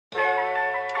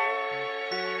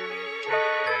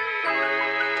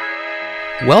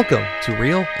Welcome to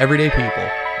Real Everyday People,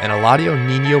 an Eladio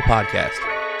Nino podcast.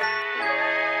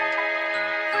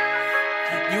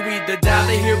 You either die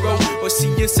the hero or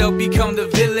see yourself become the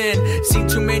villain. Seen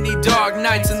too many dark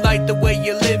nights and like the way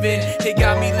you're living. It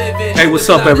got me living. Hey, what's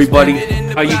up, everybody?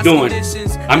 How you doing?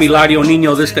 I'm Eladio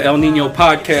Nino. This is the El Nino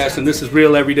podcast, and this is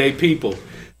Real Everyday People.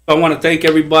 I want to thank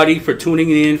everybody for tuning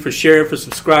in, for sharing, for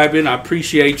subscribing. I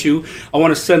appreciate you. I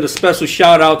want to send a special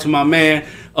shout out to my man,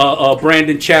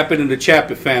 Brandon Chapin and the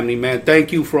Chapin family, man.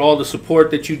 Thank you for all the support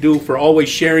that you do, for always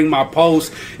sharing my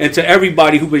posts. And to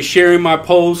everybody who's been sharing my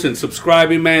posts and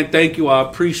subscribing, man, thank you. I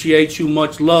appreciate you.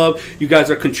 Much love. You guys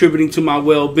are contributing to my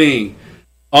well-being.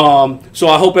 So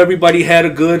I hope everybody had a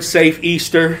good, safe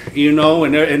Easter, and you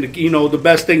know, the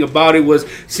best thing about it was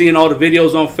seeing all the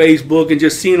videos on Facebook and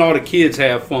just seeing all the kids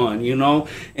have fun, and you know,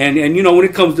 when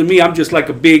it comes to me, I'm just like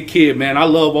a big kid, man. I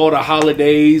love all the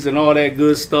holidays and all that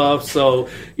good stuff. So,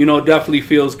 definitely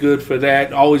feels good for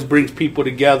that. Always brings people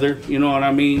together. You know what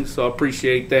I mean? So I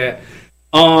appreciate that.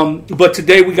 But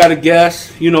today we got a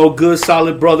guest, good,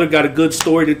 solid brother, got a good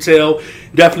story to tell.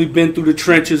 Definitely been through the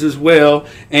trenches as well.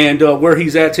 And where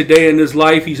he's at today in his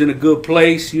life, he's in a good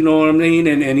place, you know what I mean?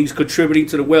 And he's contributing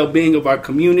to the well-being of our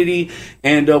community.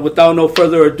 And without no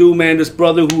further ado, man, this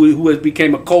brother who has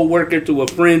became a co-worker to a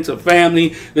friend, to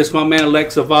family, this is my man,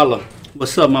 Lex Zavala.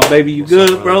 What's up, my baby? You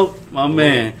good, bro? My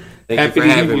man. Happy to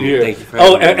have you here. Thank you for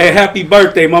having me. And happy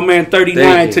birthday. My man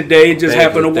 39 today. It just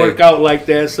happened to work out like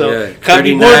that. So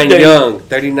happy birthday.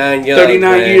 39 young. 39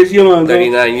 man. Years young.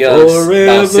 39 young.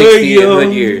 About 60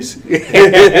 young. Years.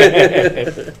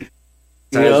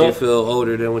 Sometimes you feel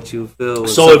older than what you feel.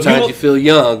 So sometimes you feel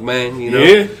young, man.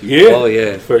 Yeah. Oh,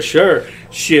 yeah. For sure.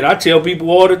 Shit, I tell people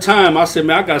all the time. I said,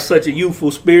 man, I got such a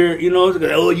youthful spirit.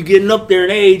 You getting up there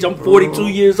in age. I'm 42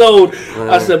 years old.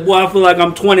 I said, boy, I feel like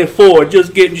I'm 24,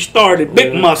 just getting started.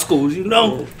 Big muscles,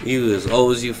 You as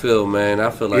old as you feel, man.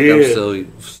 I feel like I'm still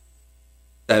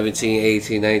 17,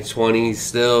 18, 19, 20,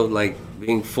 still like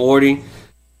being 40.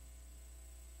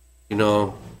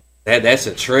 That's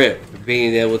a trip.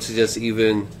 Being able to just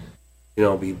even,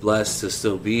 be blessed to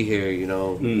still be here,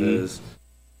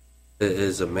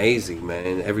 is amazing,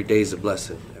 man. Every day is a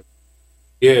blessing.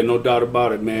 Yeah, no doubt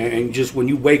about it, man. And just when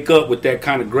you wake up with that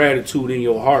kind of gratitude in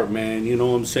your heart, man, you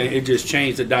know what I'm saying? It just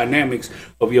changed the dynamics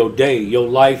of your day, your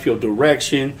life, your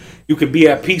direction. You can be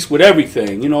at peace with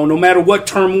everything, no matter what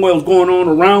turmoil is going on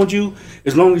around you.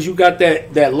 As long as you got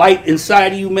that light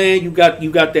inside of you, man, you got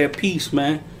that peace,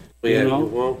 man. Yeah,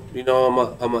 well,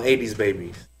 I'm an 80s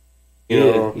baby.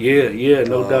 Yeah,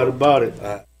 no doubt about it.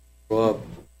 I grew up in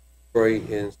Detroit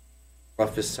in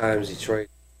roughest times, Detroit.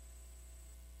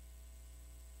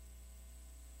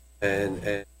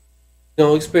 And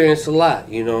experienced a lot,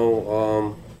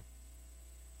 the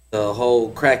whole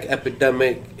crack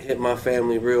epidemic hit my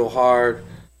family real hard.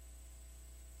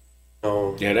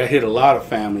 Yeah, that hit a lot of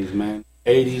families, man.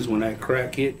 80s when that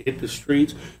crack hit the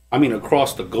streets. I mean,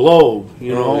 across the globe,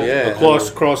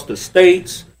 across the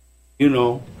states,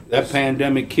 that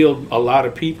pandemic killed a lot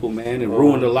of people, man, and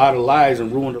ruined a lot of lives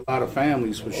and ruined a lot of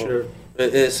families for sure.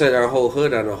 It set our whole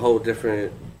hood on a whole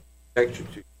different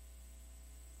trajectory.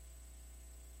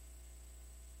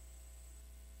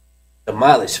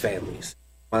 Demolished families.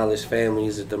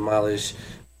 It demolished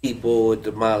people. It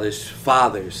demolished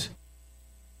fathers.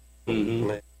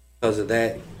 Mm-hmm. Because of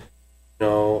that,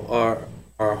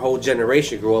 our whole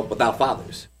generation grew up without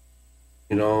fathers.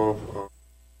 And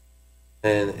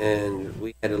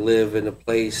we had to live in a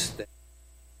place that,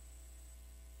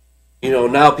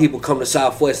 now people come to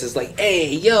Southwest. It's like,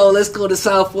 hey, yo, let's go to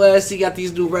Southwest. You got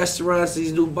these new restaurants,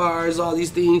 these new bars, all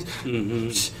these things.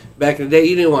 Mm-hmm. Back in the day,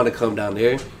 you didn't want to come down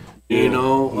there. You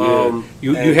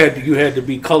had to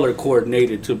be color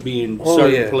coordinated to be in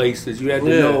certain places. You had to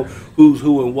know who's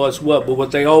who and what's what. But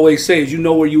what they always say is, you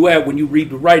know where you at when you read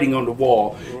the writing on the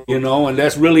wall. And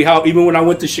that's really how. Even when I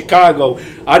went to Chicago,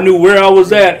 I knew where I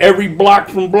was at every block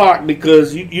from block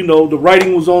because the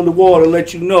writing was on the wall to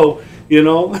let you know.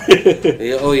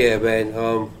 Oh yeah, man.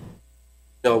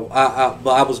 But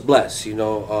I was blessed.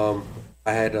 I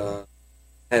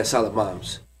had solid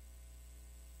moms.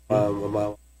 My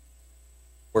mom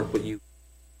work with you.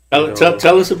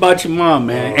 Tell us about your mom,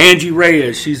 man. Angie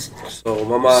Reyes. She's my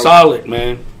mom, solid,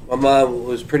 man. My mom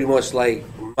was pretty much like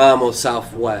mom of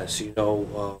Southwest,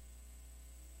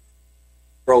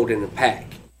 rode in the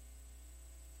pack.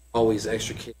 Always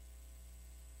extra kid.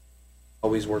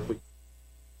 Always work with you.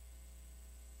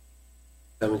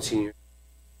 17 years.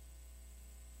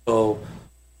 So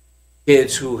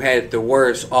kids who had the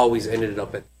worst always ended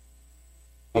up at,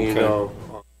 and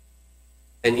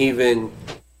even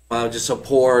just a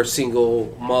poor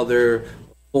single mother,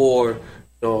 poor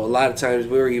a lot of times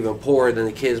we were even poorer than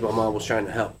the kids my mom was trying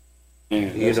to help.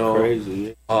 Man, that's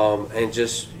crazy. And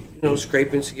just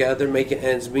scraping together, making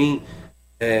ends meet,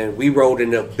 and we rode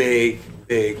in a big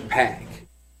pack.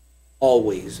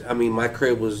 Always. I mean, my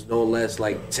crib was no less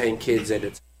like 10 kids at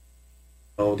a time.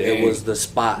 It was the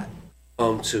spot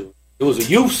to. It was a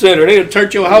youth center. They had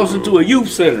turned your house into a youth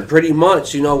center. Pretty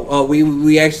much,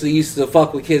 we actually used to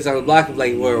fuck with kids on the block,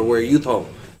 like we're a youth home.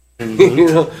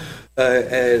 Mm-hmm.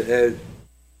 And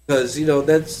because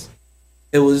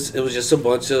it was just a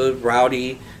bunch of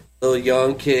rowdy little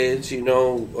young kids,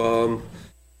 and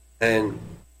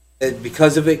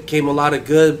because of it came a lot of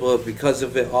good, but because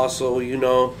of it also, there's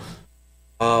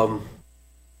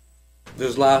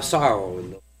a lot of sorrow,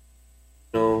 and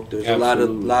there's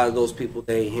Absolutely. a lot of those people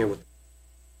that ain't here with.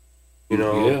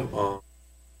 I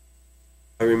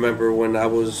remember when I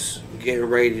was getting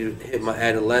ready to hit my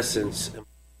adolescence.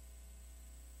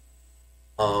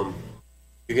 You're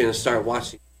gonna start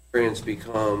watching friends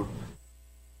become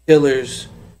killers,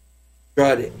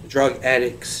 drug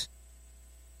addicts,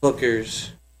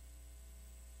 hookers,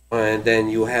 and then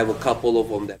you have a couple of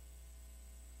them that,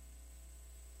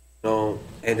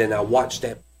 and then I watched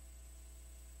that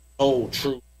so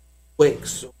true, quick,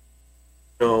 so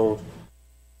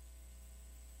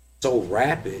so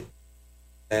rapid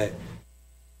that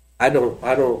I don't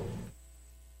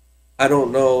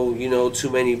know, too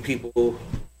many people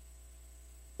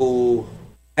who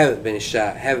haven't been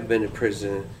shot, haven't been in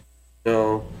prison.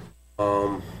 Most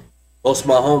of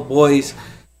my homeboys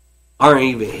aren't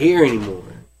even here anymore.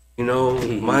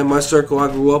 Mm-hmm. My circle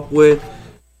I grew up with,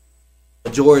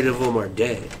 majority of them are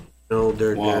dead. They're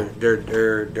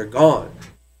gone,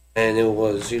 and it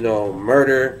was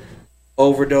murder,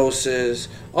 overdoses,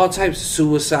 all types of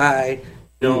suicide,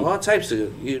 all types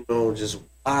of just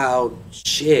wild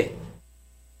shit.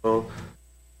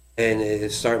 And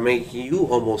it start making you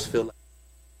almost feel like,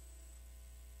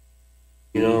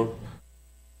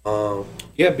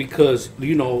 Yeah, because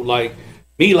like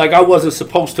me, like I wasn't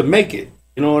supposed to make it.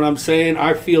 You know what I'm saying?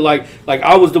 I feel like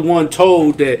I was the one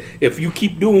told that if you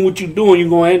keep doing what you're doing, you're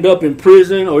gonna end up in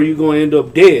prison or you're gonna end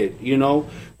up dead.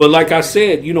 But like I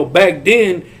said, back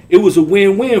then it was a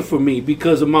win-win for me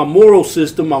because of my moral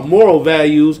system, my moral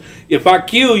values. If I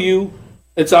kill you,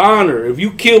 it's an honor. If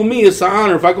you kill me, it's an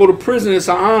honor. If I go to prison, it's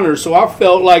an honor. So I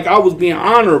felt like I was being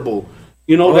honorable.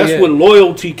 That's where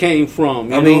loyalty came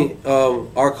from. I mean,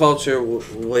 our culture,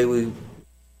 the way we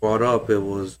brought up, it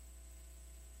was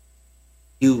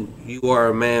you are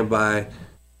a man by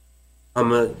how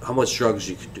much drugs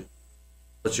you can do,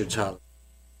 what's your tolerance,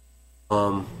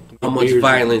 how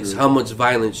much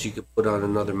violence you could put on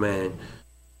another man,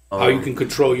 how you can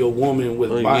control your woman with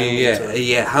violence.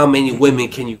 Yeah. How many women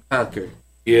can you conquer?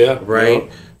 Yeah, right.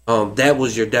 That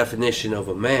was your definition of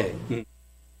a man.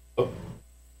 Mm-hmm.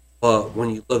 But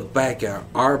when you look back at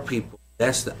our people,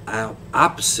 that's the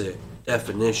opposite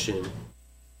definition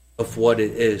of what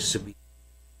it is to be.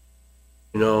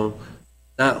 Not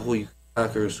who you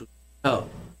conquer, is who you help.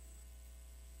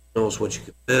 It's what you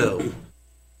can build.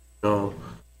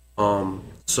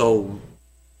 So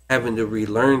having to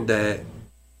relearn that,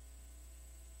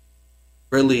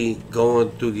 really going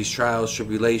through these trials,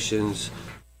 tribulations,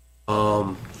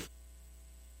 coming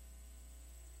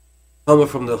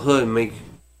from the hood,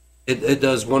 it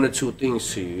does one or two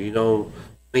things to you.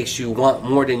 Makes you want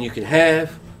more than you can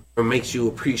have, or makes you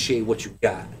appreciate what you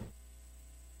got.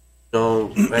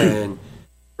 And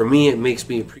for me, it makes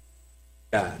me appreciate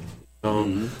God.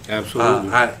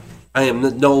 Absolutely. I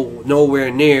am nowhere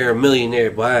near a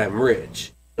millionaire, but I am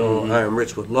rich. I am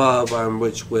rich with love. I am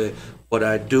rich with what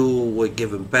I do, with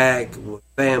giving back, with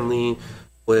family,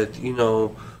 with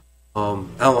I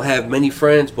don't have many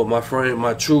friends, but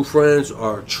my true friends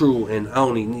are true, and I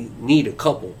only need a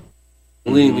couple.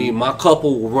 Believe me, my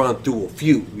couple will run through a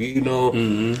few.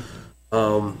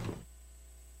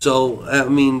 So I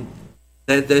mean,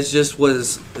 that's just what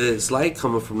it's like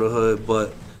coming from the hood,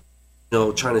 but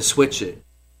trying to switch it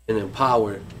and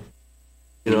empower it.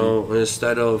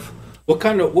 Instead of what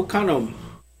kind of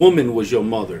woman was your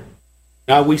mother?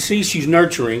 Now we see she's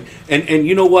nurturing, and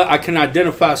you know what? I can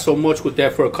identify so much with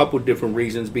that for a couple of different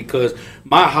reasons. Because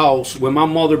my house, when my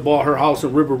mother bought her house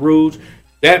in River Rouge,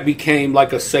 that became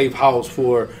like a safe house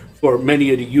for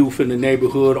many of the youth in the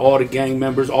neighborhood, all the gang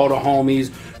members, all the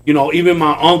homies. Even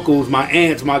my uncles, my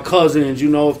aunts, my cousins.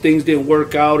 If things didn't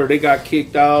work out or they got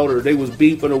kicked out or they was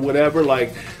beefing or whatever,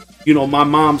 like. My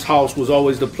mom's house was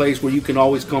always the place where you can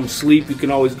always come sleep. You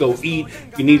can always go eat.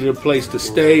 If you needed a place to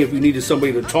stay, if you needed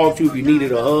somebody to talk to, if you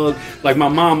needed a hug. Like my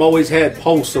mom always had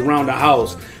posts around the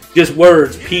house. Just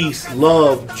words, peace,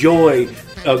 love, joy,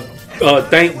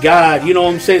 thank God, you know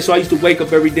what I'm saying? So I used to wake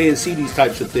up every day and see these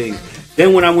types of things.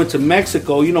 Then when I went to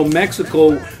Mexico,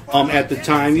 Mexico at the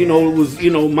time, it was,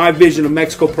 my vision of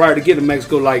Mexico prior to getting to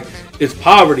Mexico, like, it's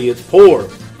poverty, it's poor,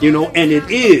 and it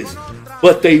is.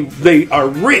 But they are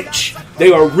rich.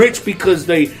 They are rich because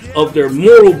of their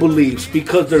moral beliefs,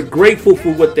 because they're grateful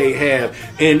for what they have,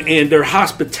 and their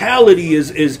hospitality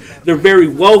is they're very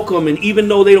welcome. And even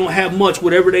though they don't have much,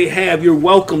 whatever they have, you're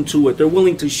welcome to it. They're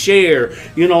willing to share.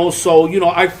 So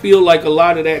I feel like a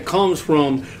lot of that comes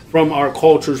from our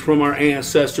cultures, from our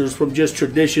ancestors, from just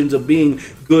traditions of being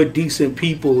good, decent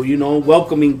people.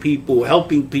 Welcoming people,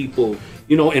 helping people.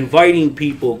 Inviting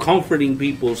people, comforting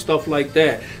people, stuff like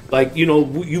that. Like,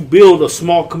 you build a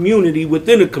small community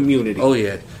within a community. Oh,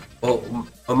 yeah. Well,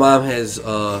 my mom has,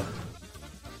 like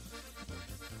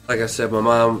I said, my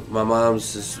mom's mom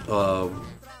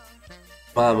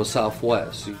was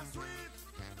Southwest.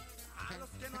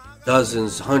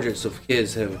 Dozens, hundreds of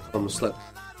kids have come and slept in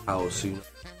the house,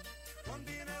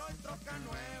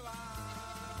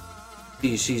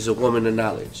 She's a woman of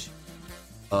knowledge.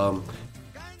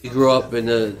 She grew up in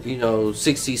the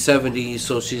 60s, 70s,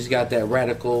 so she's got that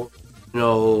radical,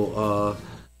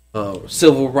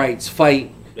 civil rights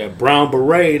fight. That brown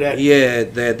beret. That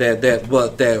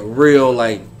real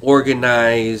like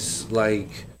organized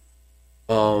like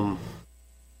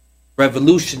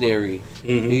revolutionary.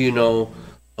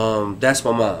 Mm-hmm. That's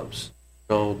my mom's.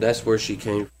 That's where she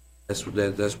came from. That's what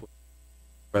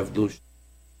revolution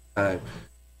time.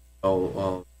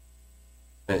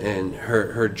 And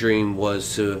her dream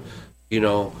was to,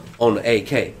 own an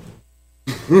AK.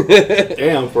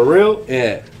 Damn, for real?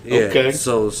 Yeah. Okay.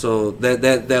 So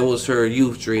that was her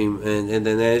youth dream, and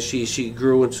then as she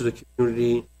grew into the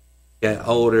community, got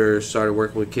older, started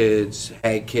working with kids,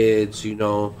 had kids,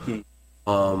 Where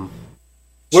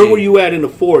were you at in the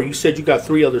four? You said you got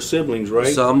 3 other siblings,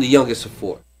 right? So I'm the youngest of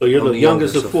 4. So you're the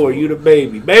youngest of 4. You the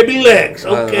baby. Baby Lex.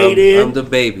 Okay, then. I'm the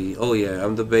baby. Oh, yeah,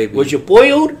 I'm the baby. Was you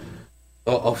boiled?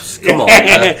 Oh, come on.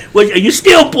 Well, you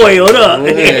still boiled up.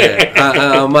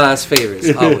 Yeah, mom's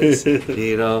favorites, always.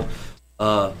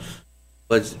 But,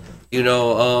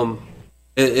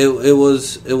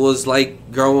 it was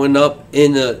like growing up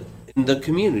in the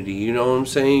community, you know what I'm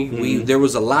saying? Mm-hmm. There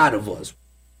was a lot of us,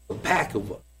 a pack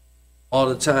of us, all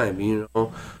the time,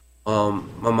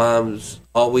 My mom's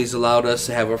always allowed us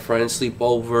to have a friend sleep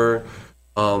over.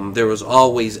 There was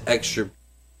always extra.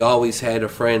 We always had a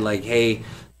friend like, hey,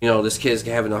 this kid's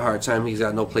having a hard time. He's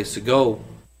got no place to go.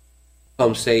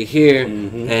 Come stay here.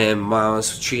 Mm-hmm. And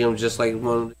moms treat him just like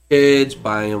one of the kids.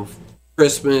 Buy him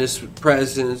Christmas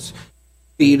presents.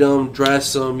 Feed him,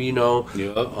 dress him, and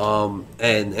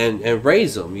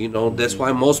raise him. That's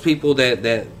why most people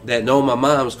that know my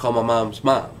mom's call my mom's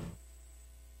mom.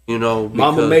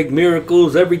 Mama make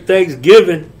miracles every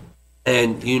Thanksgiving.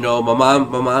 And my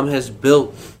mom has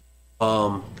built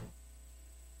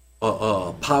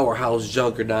a powerhouse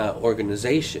juggernaut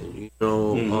organization.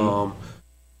 Mm-hmm.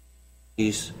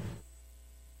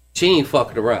 She ain't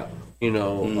fucking around.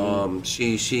 Mm-hmm.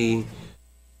 She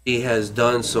has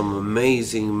done some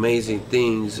amazing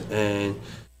things and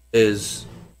is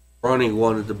running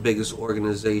one of the biggest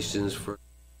organizations for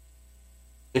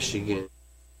Michigan.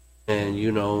 And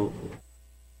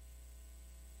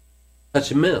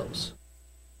touching mills.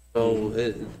 So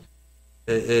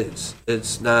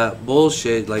it's not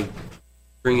bullshit. Like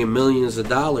bringing millions of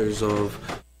dollars of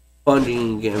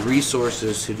funding and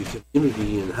resources to the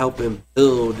community and helping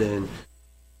build and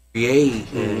create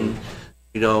and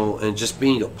and just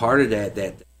being a part of that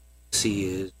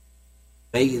is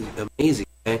amazing,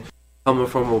 man. Coming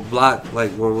from a block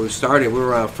like when we started, we were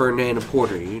around Ferdinand and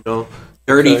Porter,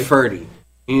 dirty Ferdy.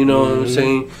 You know what I'm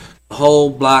saying? The whole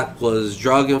block was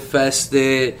drug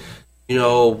infested,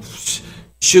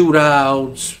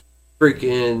 shootouts,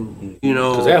 freaking,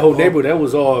 Because that whole neighborhood, that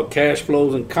was all cash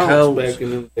flows and counts back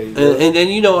in them days. And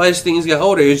then, as things got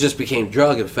older, it just became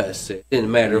drug infested. It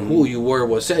didn't matter who you were,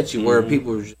 what set you were.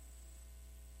 People were just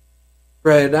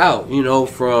spread out,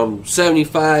 from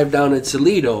 75 down to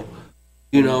Toledo.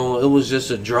 It was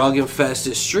just a drug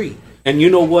infested street. And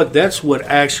you know what? That's what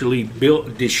actually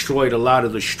destroyed a lot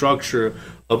of the structure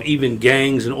of even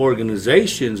gangs and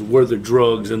organizations, were the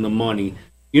drugs and the money.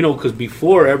 Because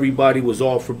before everybody was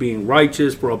all for being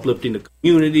righteous, for uplifting the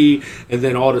community, and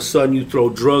then all of a sudden you throw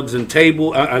drugs and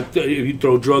you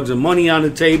throw drugs and money on the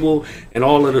table, and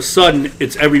all of a sudden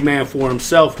it's every man for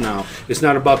himself now. It's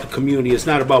not about the community. It's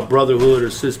not about brotherhood or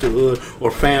sisterhood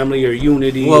or family or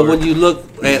unity. Well, when you look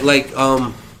at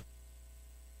the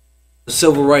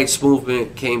civil rights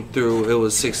movement came through, it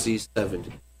was 60s,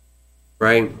 70s,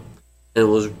 right? And it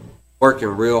was working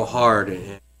real hard.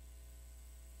 And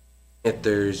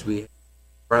Panthers, we had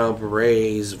Brown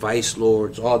Berets, Vice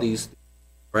Lords, all these,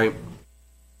 right?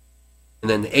 And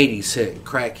then the 80s hit,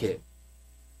 crack hit.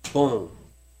 Boom.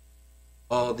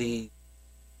 All these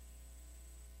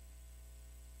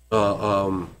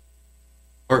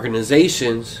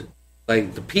organizations,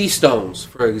 like the Peace Stones,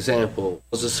 for example,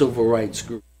 was a civil rights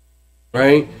group,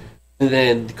 right? And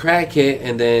then the crack hit,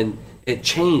 and then it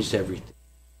changed everything,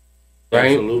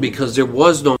 right? Absolutely. Because there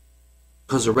was no,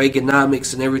 because of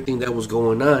Reaganomics and everything that was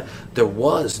going on, there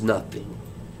was nothing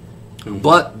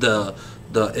but the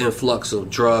influx of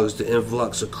drugs, the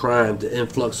influx of crime, the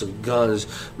influx of guns,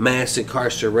 mass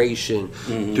incarceration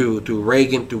through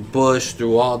Reagan, through Bush,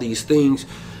 through all these things,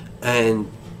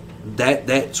 and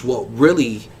that's what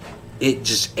really, it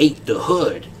just ate the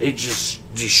hood. It just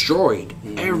destroyed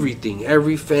everything,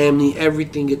 every family,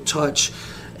 everything it touched,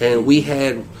 and we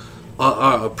had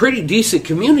a pretty decent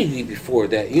community before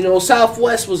that. You know,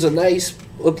 Southwest was a nice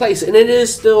place, and it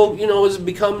is still, you know, it's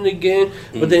becoming again,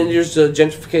 but then there's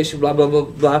gentrification, blah, blah, blah,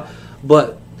 blah.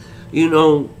 But, you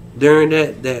know, during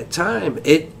that time,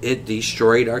 it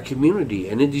destroyed our community,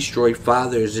 and it destroyed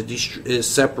fathers, it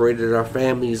separated our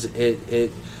families,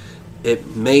 it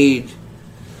made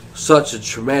such a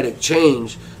traumatic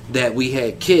change that we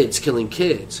had kids killing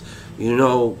kids. You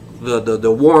know,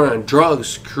 the war on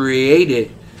drugs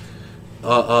created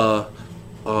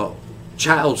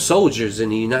child soldiers in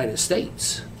the United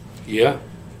States. Yeah.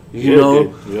 You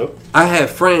know, Yep. I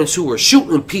have friends who were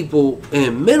shooting people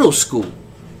in middle school.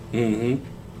 We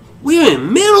were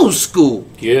in middle school.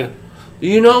 Yeah.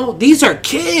 You know, these are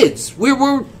kids. We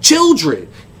were children.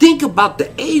 Think about the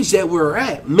age that we're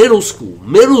at. Middle school,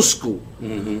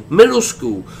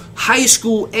 high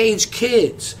school age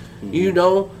kids, you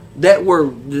know, that were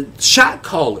the shot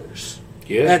callers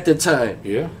at the time.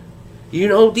 Yeah. You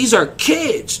know, these are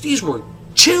kids. These were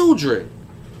children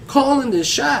calling the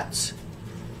shots.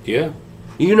 Yeah.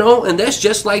 You know, and that's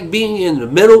just like being in the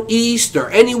Middle East or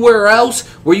anywhere else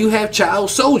where you have child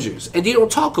soldiers. And they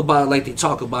don't talk about it like they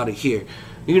talk about it here.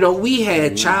 You know, we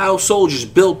had child soldiers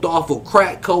built off of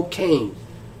crack cocaine.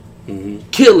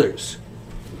 Killers.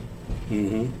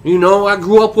 You know, I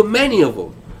grew up with many of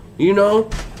them. You know,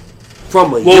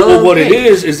 from a young what age. it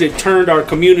is it turned our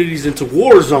communities into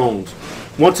war zones.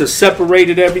 Once it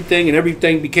separated everything and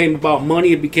everything became about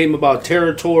money, it became about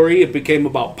territory, it became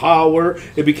about power,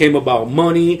 it became about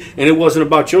money, and it wasn't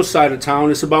about your side of town,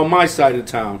 it's about my side of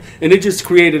town. And it just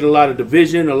created a lot of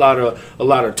division, a lot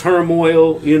of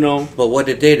turmoil, you know. But what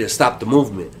it did is stop the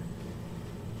movement.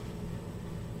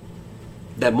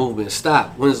 That movement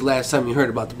stopped. When's the last time you heard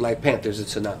about the Black Panthers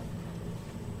until now?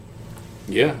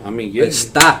 Yeah, I mean, yeah. It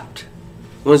stopped.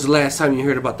 When's the last time you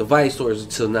heard about the Vice Lords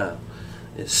until now?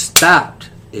 It stopped.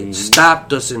 It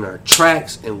stopped us in our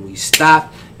tracks, and we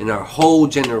stopped, and our whole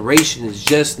generation is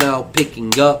just now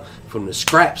picking up from the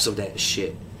scraps of that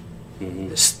shit.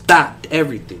 It stopped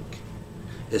everything.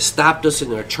 It stopped us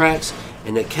in our tracks,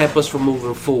 and it kept us from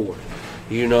moving forward.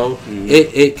 You know,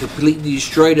 it completely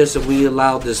destroyed us, and we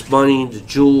allowed this money, the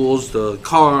jewels, the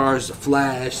cars, the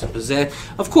flash, the possession.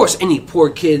 Of course, any poor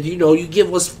kid, you know, you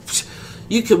give us,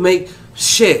 you can make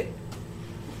shit.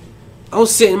 I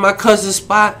was sitting in my cousin's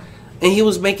spot, and he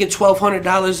was making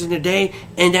 $1,200 in a day,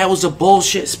 and that was a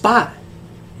bullshit spot.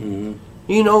 You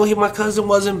know, my cousin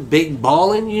wasn't big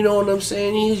balling. You know what I'm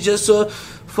saying? He's just a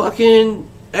fucking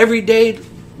everyday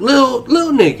little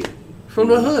nigga from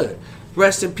the hood.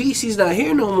 Rest in peace. He's not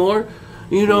here no more.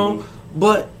 You know,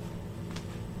 but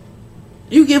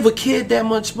you give a kid that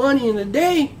much money in a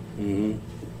day.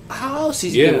 How else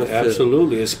he's gonna feel?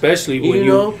 Absolutely. Especially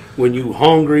when you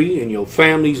hungry and your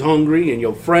family's hungry and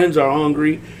your friends are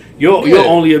hungry. Your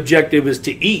only objective is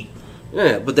to eat.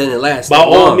 Yeah, but then it lasts by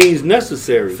all means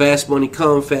necessary. Fast money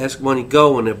come, fast money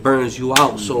go, and it burns you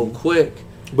out so quick.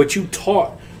 But you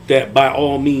taught that by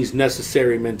all means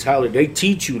necessary mentality. They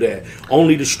teach you that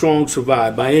only the strong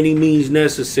survive by any means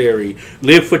necessary.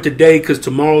 Live for today because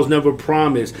tomorrow's never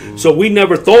promised. So we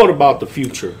never thought about the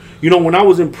future. You know, when I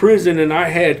was in prison and I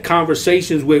had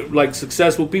conversations with like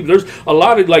successful people, there's a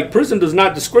lot of like prison does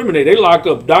not discriminate. They lock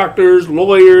up doctors,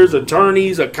 lawyers,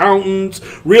 attorneys, accountants,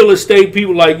 real estate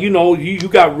people. Like, you know, you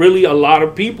got really a lot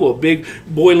of people, a big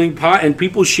boiling pot, and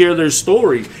people share their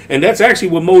stories. And that's actually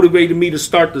what motivated me to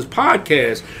start this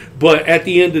podcast. But at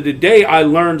the end of the day, I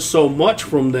learned so much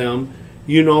from them,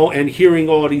 you know, and hearing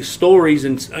all these stories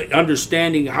and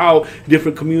understanding how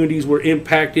different communities were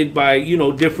impacted by, you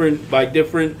know, different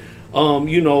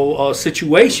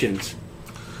situations.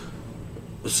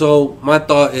 So my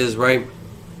thought is, right,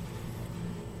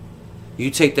 you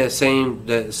take that same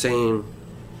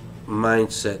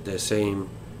mindset, that same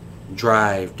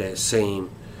drive, that same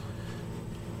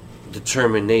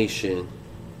determination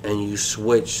and you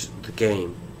switch the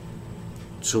game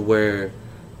to where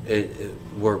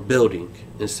we're building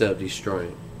instead of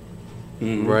destroying.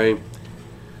 Right?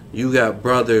 You got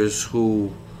brothers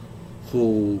who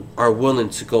are willing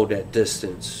to go that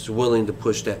distance, willing to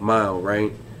push that mile,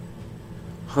 right?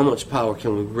 How much power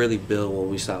can we really build when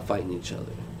we stop fighting each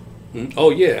other?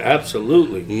 Oh yeah,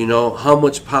 absolutely. You know, how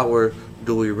much power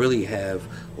do we really have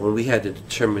when we had the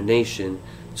determination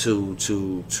to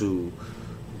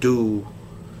do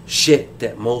shit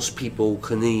that most people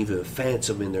couldn't even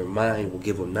phantom in their mind, will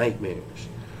give them nightmares,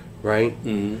 right?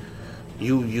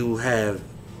 You have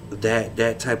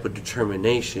that type of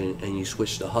determination, and you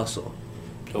switch the hustle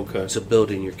to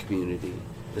building your community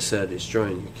instead of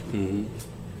destroying your community.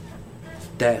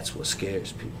 That's what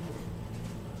scares people.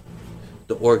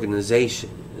 The organization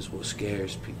is what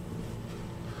scares people.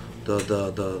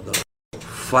 The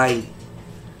fight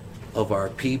of our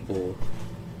people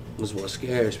is what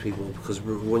scares people, because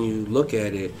when you look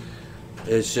at it,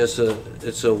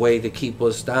 it's a way to keep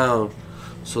us down,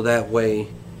 so that way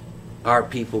our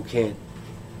people can't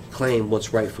claim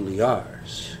what's rightfully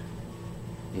ours.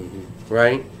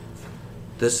 Right?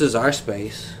 This is our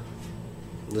space.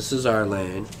 This is our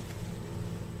land.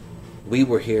 We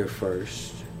were here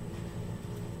first.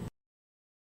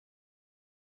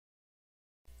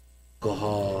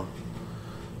 Alcohol,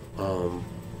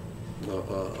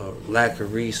 lack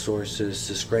of resources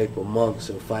to scrape amongst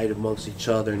and fight amongst each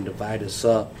other and divide us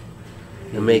up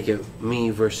and make it me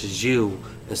versus you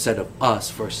instead of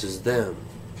us versus them.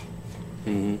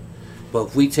 But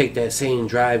if we take that same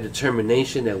drive,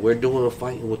 determination that we're doing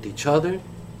fighting with each other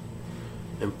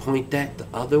and point that the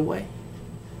other way,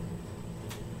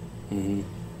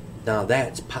 now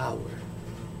that's power.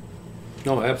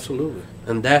 No, absolutely.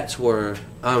 And that's where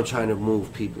I'm trying to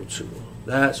move people to.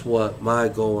 That's what my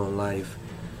goal in life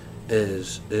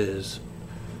is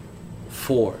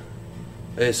for.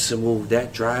 Is to move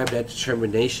that drive, that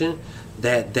determination,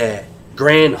 that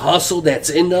grand hustle that's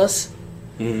in us,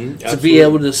 to be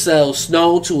able to sell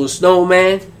snow to a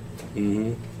snowman,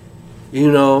 you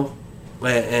know,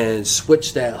 and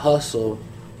switch that hustle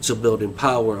to building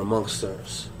power amongst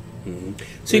us.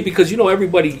 See, because, you know,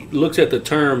 everybody looks at the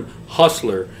term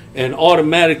hustler and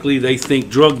automatically they think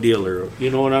drug dealer, you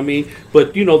know what I mean?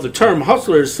 But, you know, the term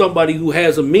hustler is somebody who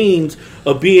has a means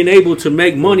of being able to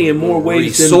make money in more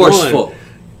ways than one.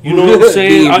 You know what I'm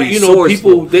saying? You know,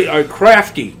 people, they are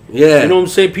crafty. Yeah. You know what I'm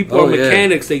saying? People are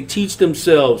mechanics. They teach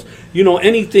themselves. You know,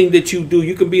 anything that you do,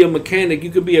 you can be a mechanic,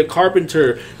 you can be a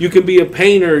carpenter, you can be a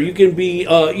painter, you can be,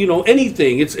 you know,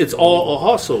 anything. It's all a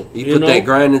hustle. You put that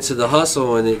grind into the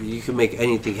hustle, and you can make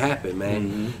anything happen,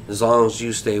 man. As long as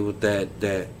you stay with that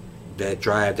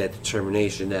drive, that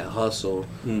determination, that hustle,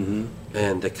 and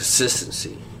the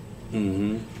consistency.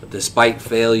 Despite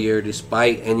failure,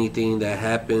 despite anything that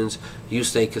happens, you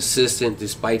stay consistent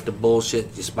despite the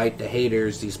bullshit, despite the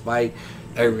haters, despite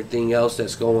everything else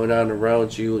that's going on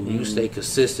around you, and you stay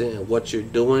consistent in what you're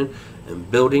doing and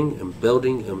building and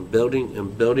building and building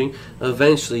and building.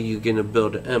 Eventually, you're gonna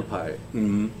build an empire.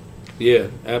 Yeah,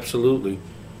 absolutely.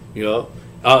 Yeah.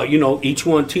 You know, each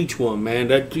one teach one, man.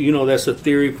 That, you know, that's a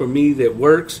theory for me that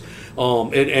works.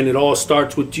 And it all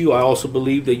starts with you. I also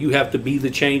believe that you have to be the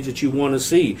change that you want to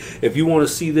see. If you want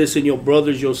to see this in your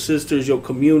brothers, your sisters, your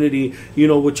community, you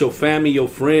know, with your family, your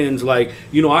friends, like,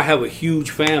 you know, I have a huge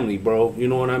family, bro. You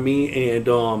know what I mean?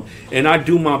 And I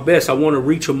do my best. I want to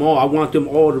reach them all. I want them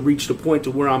all to reach the point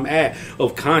to where I'm at,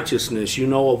 of consciousness, you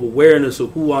know, of awareness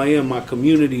of who I am, my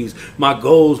communities, my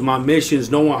goals, my missions,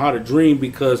 knowing how to dream,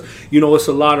 because, you know, it's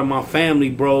a lot of my family,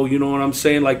 bro. You know what I'm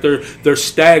saying? Like, they're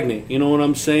stagnant. You know what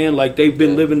I'm saying? Like, they've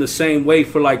been living the same way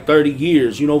for like 30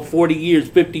 years, you know, 40 years,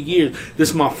 50 years. This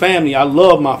is my family. I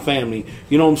love my family.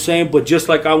 You know what I'm saying? But just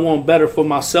like I want better for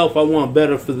myself, I want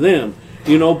better for them.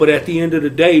 You know, but at the end of the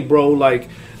day, bro, like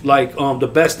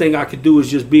the best thing I could do is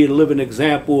just be a living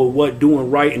example of what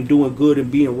doing right and doing good and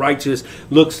being righteous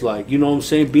looks like. You know what I'm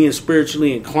saying? Being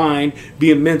spiritually inclined,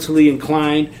 being mentally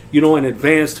inclined, you know, and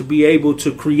advanced to be able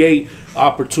to create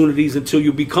opportunities until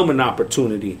you become an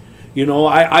opportunity. You know,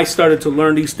 I started to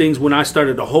learn these things when I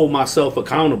started to hold myself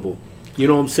accountable. You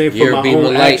know what I'm saying? For you're my being own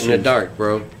the light actions. in the dark,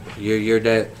 bro. You're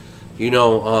that. You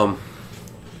know,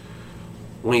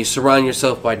 when you surround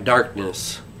yourself by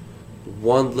darkness,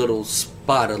 one little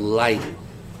spot of light,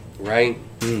 right,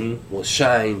 will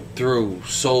shine through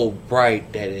so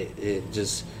bright that it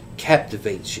just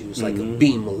captivates you. It's like a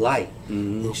beam of light.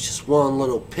 And it's just one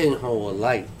little pinhole of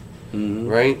light,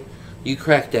 right? You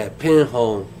crack that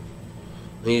pinhole,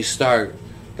 and you start,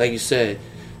 like you said,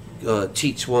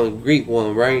 teach one, greet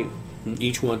one, right?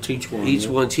 Each one teach one. Each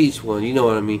one teach one. You know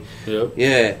what I mean? Yep.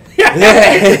 Yeah.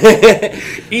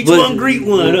 Each one greet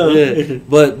one. Yeah.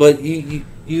 But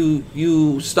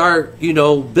you start, you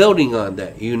know, building on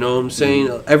that. You know what I'm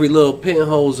saying? Every little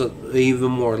pinhole's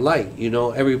even more light. You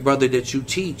know, every brother that you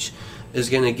teach is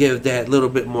going to give that little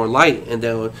bit more light, and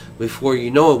then before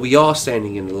you know it, we all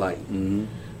standing in the light.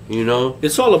 You know,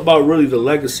 it's all about really the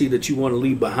legacy that you want to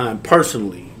leave behind.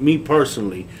 Personally, me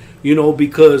personally, you know,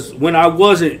 because when I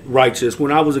wasn't righteous,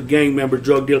 when I was a gang member,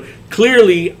 drug dealer,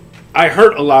 clearly I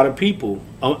hurt a lot of people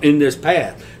in this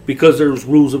path. Because there's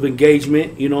rules of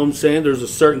engagement, you know what I'm saying? There's a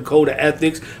certain code of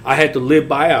ethics I had to live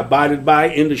by, I abided by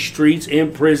in the streets,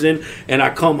 in prison, and I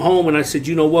come home and I said,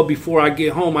 you know what? Before I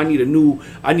get home, I need a new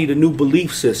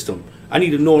belief system. I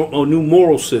need a new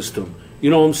moral system. You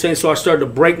know what I'm saying? So I started to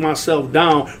break myself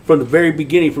down from the very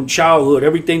beginning, from childhood.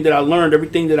 Everything that I learned,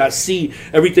 everything that I see,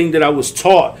 everything that I was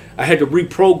taught, I had to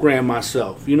reprogram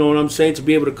myself. You know what I'm saying? To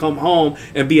be able to come home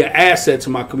and be an asset to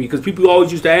my community. Because people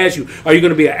always used to ask you, are you going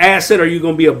to be an asset or are you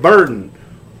going to be a burden?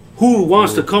 Who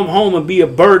wants to come home and be a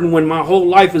burden when my whole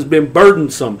life has been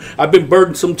burdensome? I've been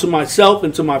burdensome to myself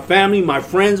and to my family, my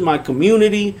friends, my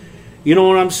community. You know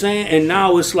what I'm saying? And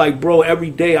now it's like, bro,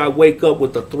 every day I wake up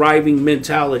with a thriving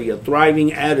mentality, a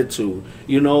thriving attitude.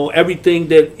 You know, everything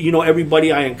that, you know,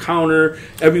 everybody I encounter,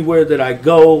 everywhere that I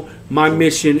go, my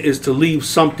mission is to leave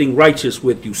something righteous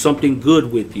with you, something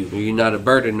good with you. You're not a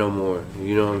burden no more.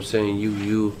 You know what I'm saying?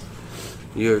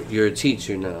 You're a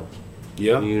teacher now.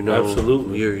 Yeah, you know,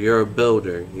 absolutely. You're a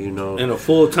builder, you know, and a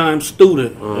full-time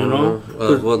student. You know,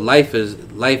 well, life is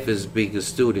being a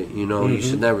student. You know, you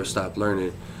should never stop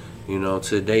learning. You know,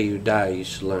 till the day you die, you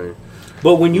should learn.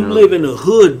 But when you live in the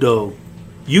hood, though,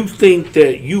 you think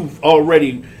that you've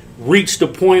already reached the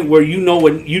point where you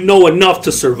know enough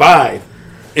to survive,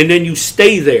 and then you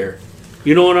stay there.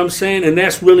 You know what I'm saying? And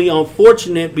that's really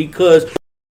unfortunate because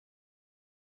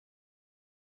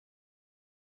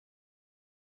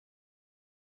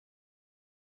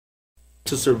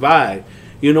to survive.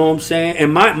 You know what I'm saying?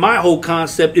 And my whole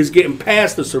concept is getting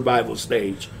past the survival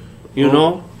stage. You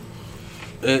know?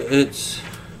 It's,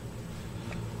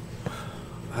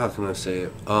 how can I say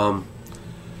it?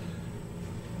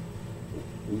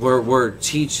 We're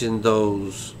teaching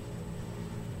those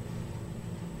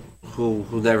who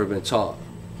never been taught,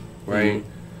 right?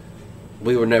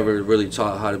 We were never really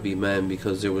taught how to be men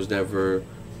because there was never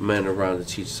men around to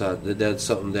teach us how. That's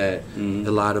something that a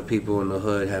lot of people in the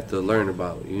hood have to learn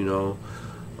about, you know.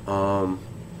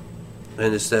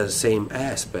 And it's that same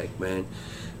aspect, man.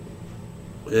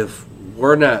 If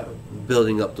we're not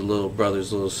building up the little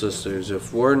brothers, little sisters,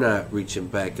 if we're not reaching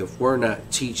back, if we're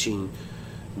not teaching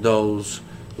those,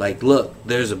 like, look,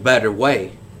 there's a better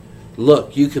way.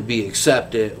 Look, you could be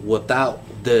accepted without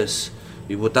this,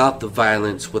 without the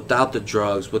violence, without the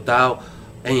drugs, without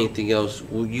anything else.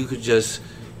 You could just,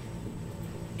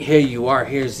 here you are,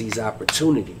 here's these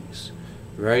opportunities,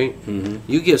 right?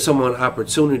 You give someone an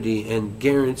opportunity and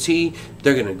guarantee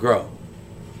they're going to grow.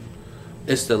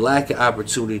 It's the lack of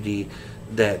opportunity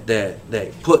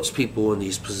that puts people in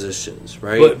these positions,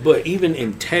 right? But even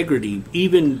integrity,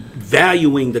 even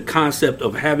valuing the concept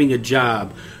of having a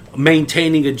job,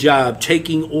 maintaining a job,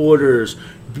 taking orders,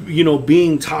 you know,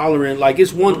 being tolerant. Like,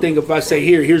 it's one thing if I say,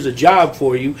 here's a job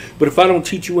for you, but if I don't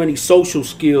teach you any social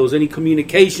skills, any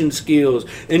communication skills,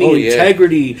 any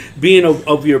integrity, being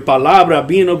of your palabra,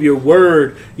 being of your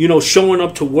word, you know, showing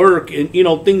up to work and, you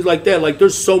know, things like that. Like,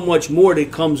 there's so much more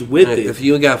that comes with it. If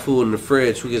you ain't got food in the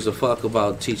fridge, who gives a fuck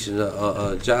about teaching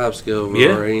a job skill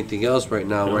or anything else right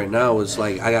now? Right now, it's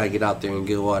like, I gotta get out there and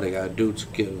get what I gotta do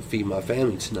to feed my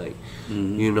family tonight,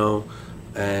 you know?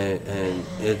 And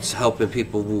it's helping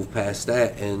people move past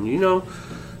that, and you know,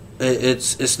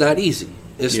 it's not easy.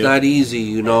 It's not easy,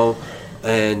 you know,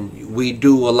 and we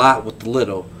do a lot with the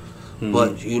little,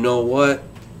 but you know what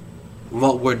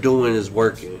we're doing is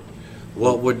working.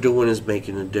 What we're doing is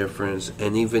making a difference,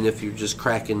 and even if you're just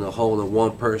cracking the hole in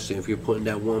one person, if you're putting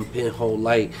that one pinhole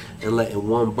light and letting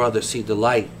one brother see the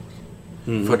light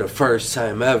for the first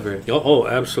time ever,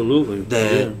 absolutely,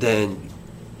 then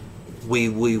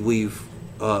we've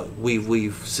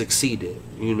succeeded,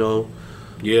 you know.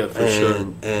 Yeah, for sure.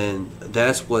 And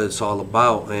that's what it's all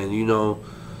about. And you know,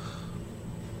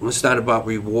 it's not about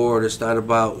reward. It's not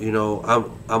about, you know,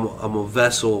 I'm a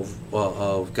vessel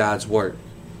of God's work.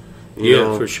 You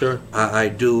know, for sure. I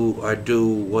do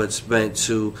what's meant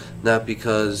to, not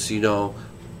because, you know,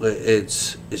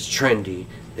 it's trendy.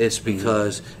 It's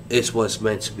because it's what's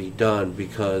meant to be done.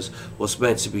 Because what's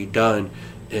meant to be done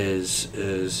is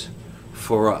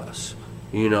for us.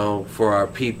 You know, for our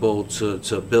people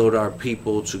to build our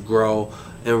people to grow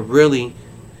and really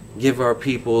give our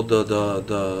people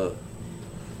the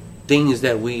things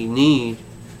that we need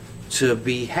to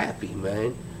be happy,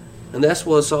 man. And that's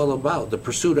what it's all about, the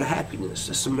pursuit of happiness.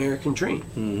 That's the American dream.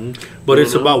 Mm-hmm. But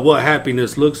it's about what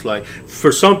happiness looks like.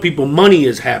 For some people, money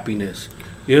is happiness.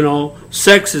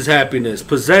 Sex is happiness.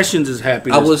 Possessions is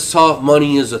happiness. I was taught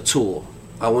money is a tool.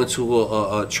 I went to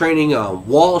a training on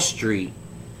Wall Street.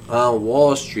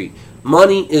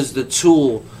 Money is the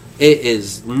tool. It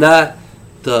is not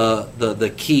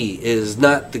the key. It is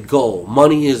not the goal.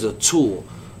 Money is a tool.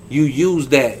 You use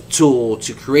that tool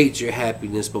to create your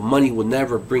happiness, but money will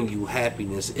never bring you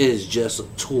happiness. It is just a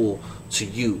tool to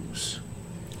use.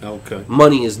 Okay.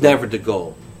 Money is never the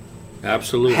goal.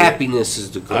 Absolutely. Happiness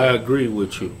is the goal. I agree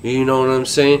with you. You know what I'm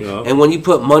saying? Yeah. And when you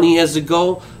put money as the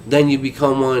goal, then you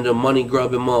become one of the money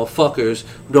grubbing motherfuckers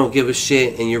who don't give a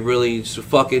shit, and you're really to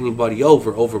fuck anybody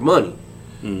over money.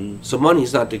 Mm-hmm. So money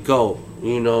is not the goal.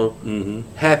 Mm-hmm.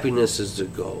 Happiness is the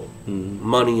goal. Mm-hmm.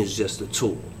 Money is just a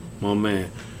tool. My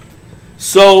man.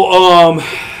 So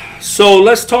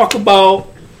let's talk about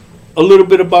a little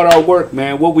bit about our work,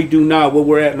 man. What we do now, where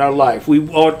we're at in our life. We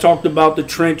all talked about the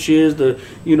trenches, the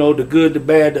good, the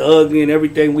bad, the ugly, and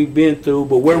everything we've been through.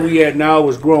 But where we at now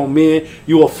is grown men.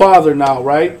 You a father now,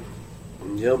 right?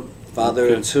 Yep,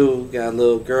 father of two. Got a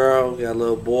little girl, got a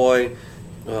little boy.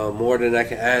 More than I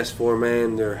can ask for,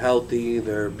 man. They're healthy,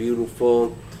 they're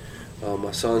beautiful.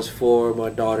 My son's 4, my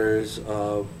daughter's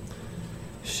about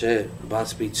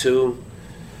to be 2.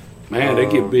 Man, they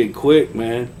get big quick,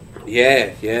 man.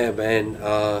 Yeah, man.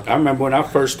 I remember when I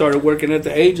first started working at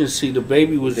the agency, the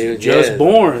baby was just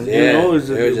born. Yeah, it was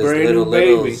a just brand new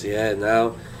baby. Yeah,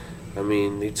 now, I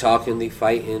mean, they talking, they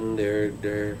fighting,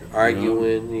 they're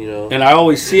arguing, And I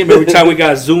always see them every time we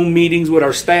got Zoom meetings with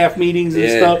our staff meetings and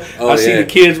stuff. I see the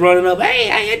kids running up, hey,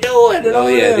 how you doing? And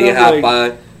they hop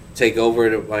on, take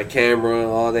over my camera,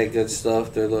 all that good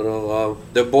stuff. They're little,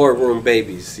 they're boardroom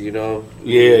babies,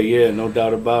 Yeah, no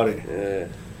doubt about it. Yeah.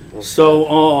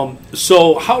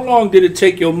 So how long did it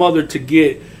take your mother to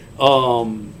get,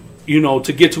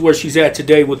 to get to where she's at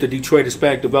today with the Detroit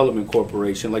Hispanic Development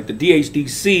Corporation? Like the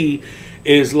DHDC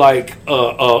is like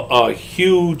a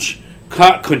huge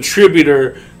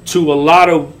contributor to a lot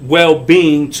of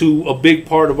well-being to a big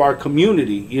part of our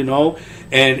community,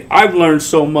 and I've learned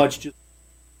so much.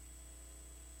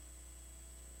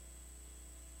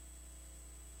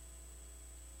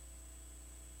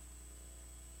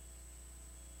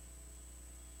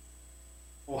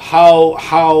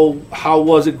 How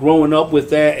was it growing up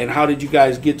with that, and how did you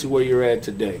guys get to where you're at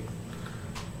today?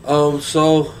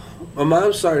 So my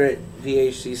mom started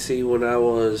DHCC when I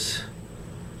was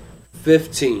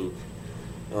 15.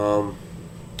 Porter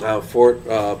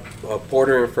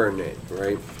and Ferdinand,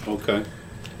 right? Okay.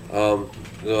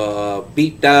 The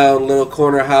beat down little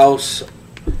corner house,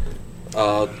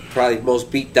 probably the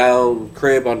most beat down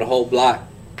crib on the whole block.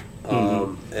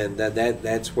 And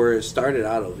that's where it started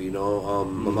out of, My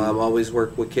mom always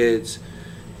worked with kids,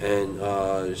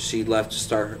 and she left to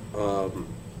start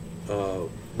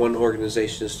one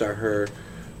organization, to start her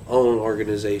own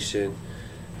organization,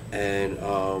 and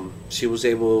she was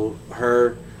able,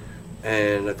 her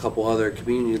and a couple other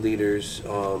community leaders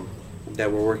that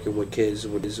were working with kids,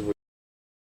 with a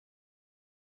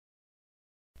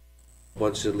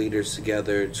bunch of leaders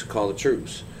together to call a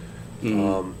truce.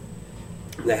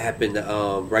 That happened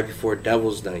right before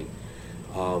Devil's Night,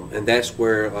 and that's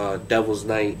where Devil's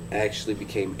Night actually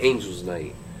became Angel's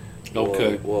Night.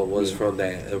 Okay. Well, was from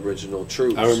that original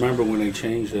truce. I remember when they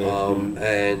changed that.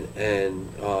 And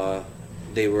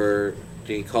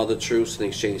they called the truce in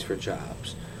exchange for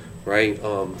jobs, right?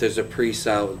 There's a priest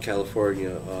out in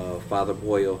California, Father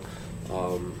Boyle,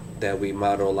 that we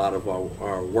model a lot of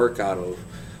our work out of.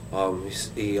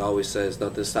 He always says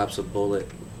nothing stops a bullet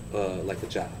like a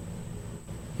job.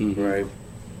 Right.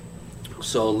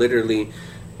 So literally,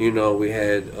 we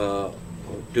had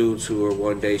dudes who were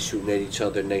one day shooting at each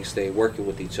other, next day working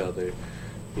with each other,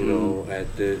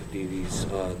 at the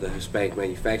Hispanic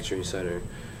Manufacturing Center,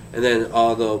 and then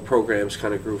all the programs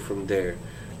kind of grew from there.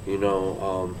 I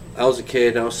was a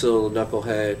kid, I was still a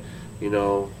knucklehead,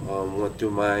 went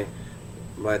through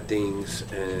my things,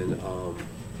 and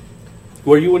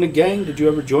were you in a gang? Did you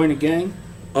ever join a gang?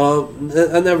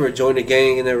 I never joined a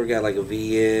gang. I never got like a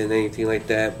VN, anything like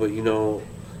that. But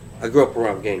I grew up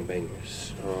around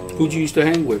gangbangers. Who'd you used to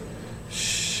hang with?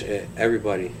 Shit,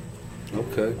 everybody.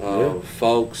 Okay.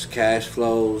 Folks, cash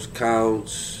flows,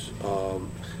 counts.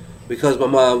 Because my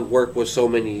mom worked with so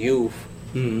many youth,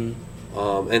 and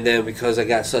then because I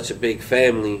got such a big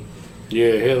family.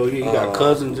 Yeah, hell yeah, you got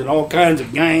cousins and all kinds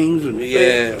of gangs and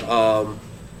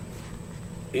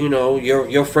you know,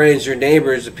 your friends, your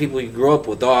neighbors, the people you grew up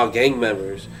with, all gang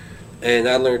members. And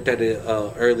I learned at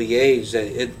an early age that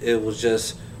it was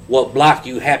just what block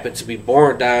you happened to be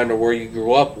born down or where you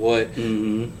grew up with.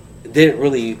 It didn't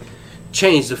really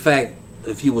change the fact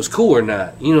if you was cool or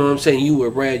not. You know what I'm saying? You were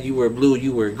red, you were blue,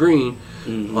 you were green.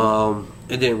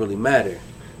 It didn't really matter.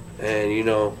 And, you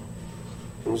know,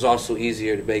 it was also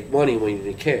easier to make money when you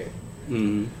didn't care.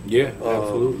 Yeah,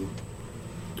 absolutely.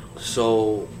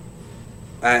 So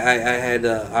I had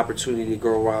the opportunity to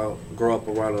grow up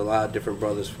around a lot of different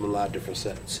brothers from a lot of different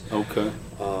sets. Okay.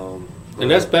 And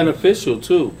that's beneficial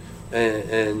too.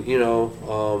 And you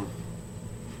know,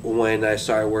 when I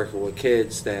started working with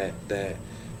kids, that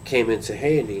came into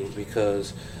handy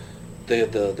because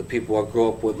the people I grew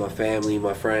up with, my family,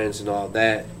 my friends, and all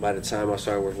that. By the time I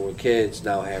started working with kids,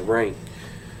 now had rank.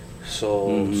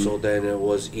 So then it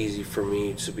was easy for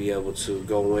me to be able to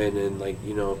go in and, like,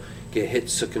 you know, get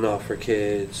hits taken off for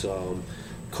kids,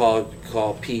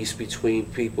 call peace between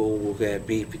people who had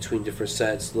beef between different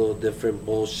sets, little different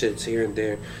bullshits here and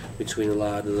there between a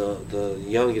lot of the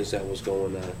youngest that was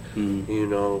going on. You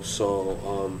know,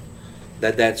 so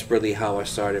that's really how I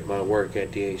started my work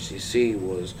at the HCC,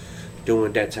 was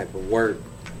doing that type of work.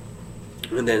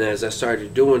 And then as I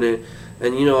started doing it,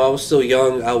 and, you know, I was still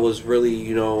young. I was really,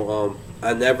 you know,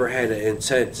 I never had an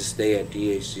intent to stay at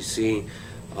DHCC.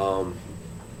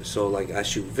 So, like, I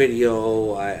shoot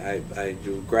video, I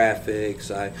do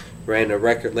graphics, I ran a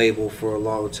record label for a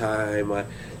long time.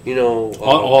 You know,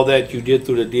 all that you did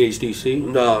through the DHDC?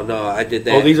 No, I did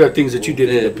that. Oh, these are things that you did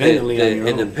independently on your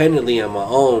own. Independently on my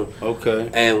own. Okay.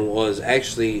 And was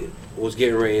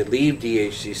getting ready to leave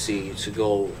DHCC to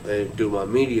go and do my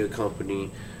media company.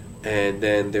 And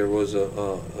then there was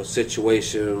a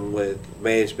situation with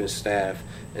management staff,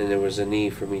 and there was a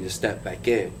need for me to step back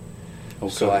in. Okay.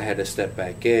 So I had to step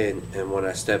back in, and when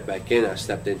I stepped back in, I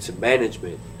stepped into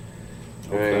management.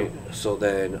 Right? Okay. So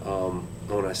then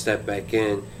when I stepped back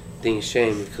in, things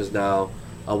changed because now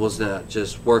I was not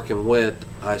just working with,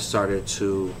 I started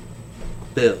to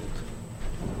build.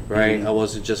 Right? I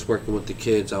wasn't just working with the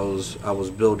kids, I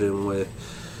was building with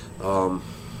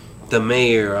the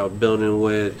mayor, I'm building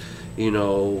with, you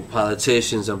know,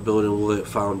 politicians, I'm building with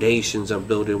foundations, I'm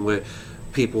building with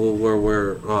people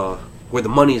where the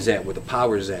money's at, where the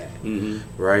power's at,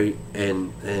 right?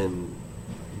 And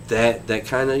that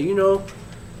kind of, you know,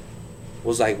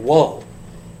 was like, whoa,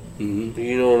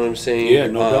 you know what I'm saying? Yeah,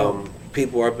 no doubt.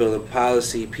 People are building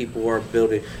policy, people are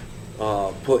building,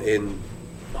 putting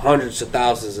hundreds of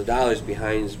thousands of dollars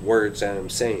behind words that I'm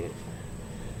saying,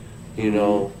 you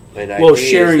know. Well,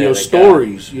 sharing your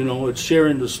stories, you know, it's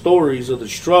sharing the stories of the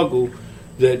struggle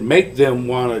that make them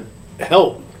want to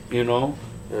help, you know.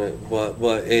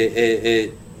 But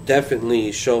it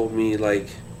definitely showed me, like,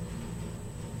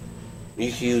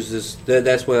 you can use this.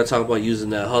 That's why I talk about using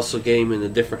that hustle game in a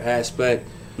different aspect,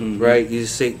 right? You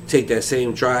just take that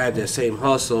same drive, that same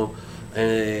hustle,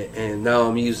 and now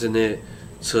I'm using it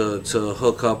to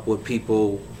hook up with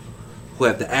people who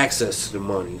have the access to the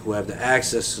money, who have the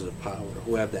access to the power,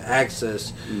 who have the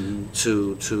access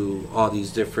to all these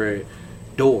different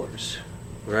doors,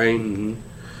 right?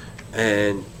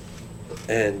 And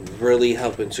really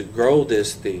helping to grow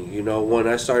this thing. You know, when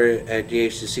I started at the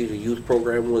HCC, the youth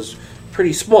program was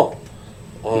pretty small.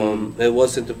 It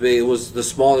wasn't the big. It was the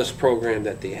smallest program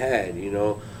that they had. You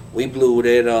know, we blew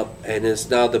it up, and it's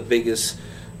now the biggest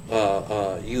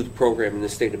youth program in the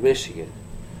state of Michigan.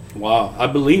 Wow, I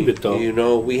believe it though. You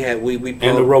know, we and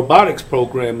the robotics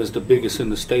program is the biggest in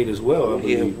the state as well.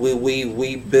 Yeah,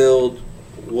 we build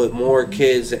with more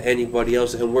kids than anybody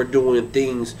else, and we're doing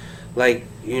things like,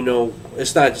 you know,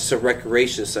 it's not just a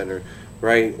recreation center,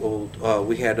 right?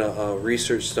 We had a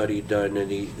research study done,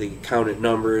 and they counted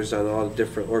numbers on all the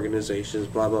different organizations,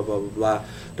 blah blah blah blah blah.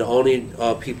 The only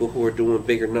people who were doing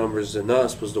bigger numbers than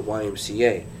us was the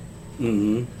YMCA.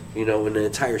 You know, in the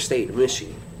entire state of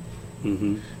Michigan.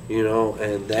 You know,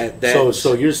 and that.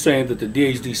 So you're saying that the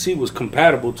DHDC was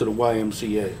compatible to the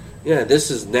YMCA? Yeah,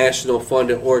 this is national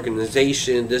funded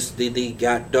organization. They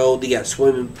got dough, they got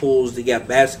swimming pools, they got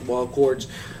basketball courts.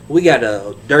 We got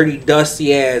a dirty,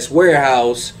 dusty ass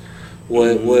warehouse.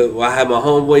 Where I had my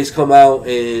homeboys come out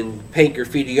and paint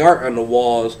graffiti art on the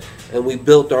walls, and we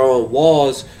built our own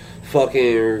walls.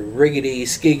 Fucking riggedy,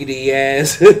 skiggity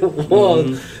ass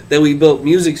walls that we built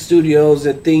music studios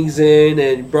and things in,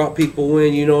 and brought people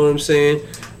in, you know what I'm saying,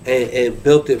 and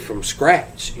built it from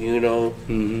scratch, you know.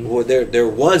 Well, there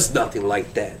was nothing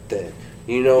like that then.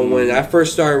 You know, when I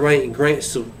first started writing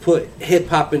grants, to put hip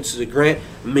hop into the grant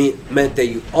meant that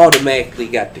you automatically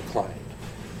got declined.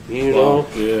 You know,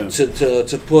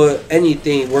 to put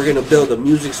anything. We're gonna build a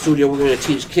music studio. We're gonna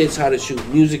teach kids how to shoot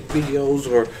music videos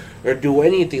or do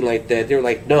anything like that. They're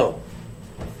like, no.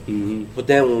 Mm-hmm. But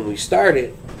then when we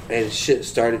started and shit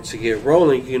started to get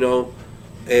rolling, you know,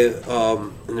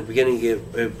 in the beginning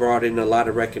it brought in a lot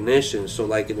of recognition. So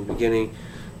like in the beginning,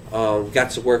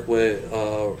 got to work with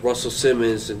Russell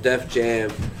Simmons and Def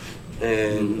Jam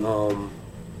and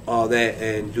all that,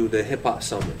 and do the hip hop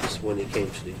summits when he came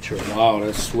to Detroit. Wow,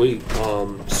 that's sweet.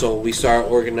 So we started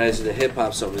organizing the hip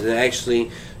hop summits, and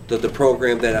actually the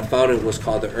program that I founded was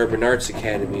called the Urban Arts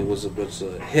Academy. It was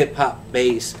a hip hop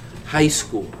based high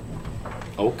school.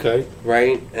 Okay.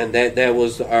 Right, and that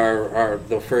was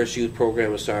the first youth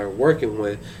program we started working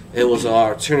with. It was an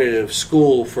alternative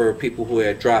school for people who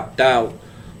had dropped out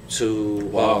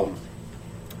to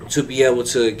be able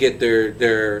to get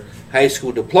their high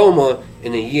school diploma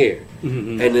in a year.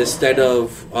 Mm-hmm. And instead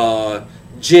of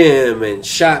gym and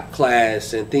shop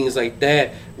class and things like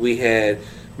that, we had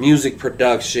music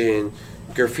production,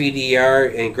 graffiti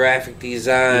art and graphic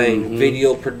design,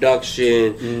 video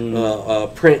production,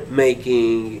 print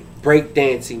making,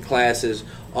 breakdancing classes,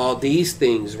 all these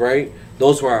things, right?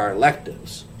 Those were our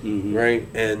electives, right?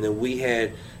 And then we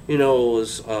had, you know, it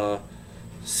was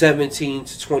 17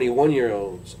 to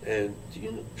 21-year-olds, and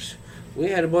you know, we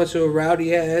had a bunch of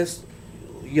rowdy ass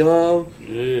young.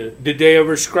 Yeah. Did they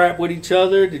ever scrap with each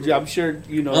other? I'm sure,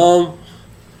 you know.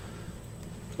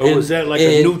 Or was that like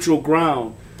a neutral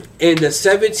ground? In the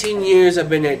 17 years I've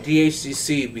been at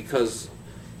DHCC, because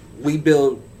we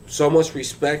build so much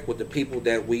respect with the people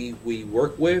that we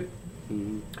work with,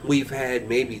 we've had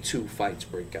maybe 2 fights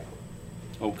break out.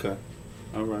 Okay.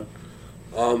 All right.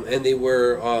 And they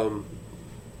were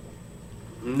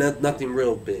nothing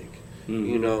real big,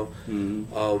 you know,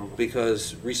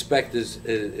 because respect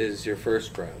is your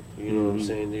first ground. You know what I'm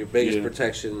saying? Your biggest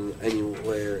protection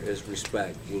anywhere is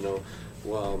respect, you know.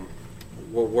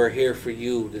 We're here for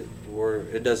you.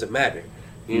 It doesn't matter.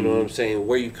 You know what I'm saying?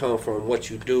 Where you come from, what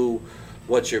you do,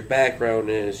 what your background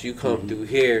is. You come through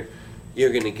here,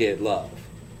 you're going to get love.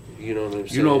 You know what I'm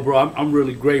saying? You know, bro, I'm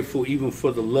really grateful even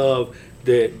for the love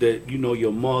that you know,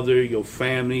 your mother, your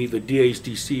family, the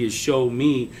DHDC has showed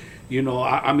me. You know,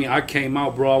 I mean, I came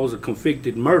out, bro, I was a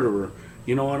convicted murderer.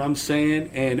 You know what I'm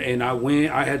saying? And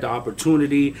I had the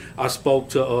opportunity. I spoke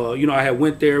to, you know, I had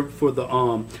went there for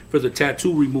the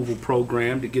tattoo removal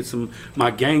program to get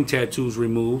my gang tattoos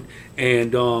removed.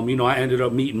 And, you know, I ended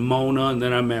up meeting Mona, and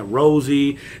then I met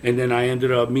Rosie, and then I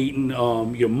ended up meeting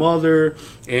your mother.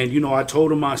 And, you know, I told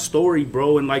them my story,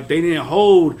 bro, and like they didn't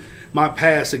hold my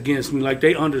past against me. Like,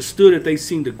 they understood it. They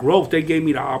seen the growth. They gave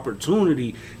me the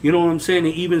opportunity. You know what I'm saying?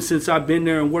 And even since I've been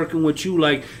there and working with you,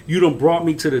 like, you done brought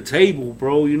me to the table,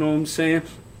 bro. You know what I'm saying?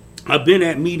 I've been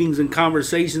at meetings and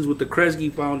conversations with the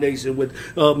Kresge Foundation, with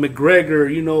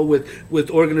McGregor, you know,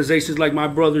 with organizations like My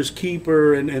Brother's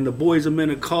Keeper and the Boys of Men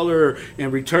of Color,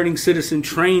 and Returning Citizen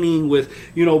Training with,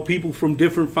 you know, people from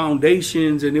different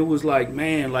foundations. And it was like,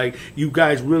 man, like, you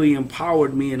guys really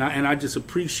empowered me. And I just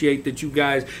appreciate that you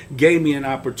guys gave me an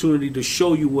opportunity to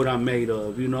show you what I'm made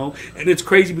of, you know. And it's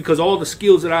crazy because all the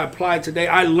skills that I applied today,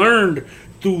 I learned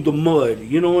through the mud.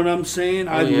 You know what I'm saying?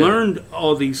 I learned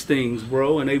all these things,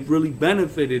 bro, and they've really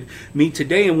benefited me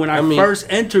today. And when I first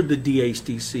entered the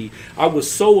DHDC, I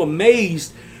was so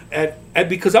amazed at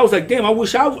because I was like, damn, I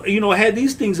wish I, you know, had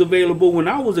these things available when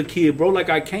I was a kid, bro. Like,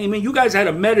 I came in, you guys had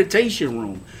a meditation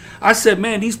room. I said,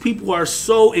 man, these people are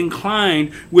so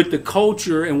inclined with the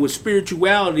culture and with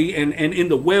spirituality and in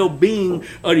the well-being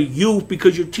of the youth,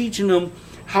 because you're teaching them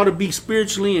how to be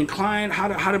spiritually inclined, how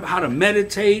to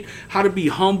meditate, how to be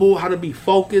humble, how to be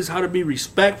focused, how to be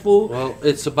respectful. Well,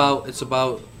 it's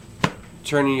about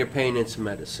turning your pain into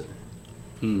medicine,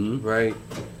 right?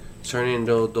 Turning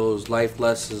those life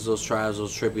lessons, those trials,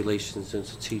 those tribulations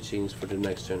into teachings for the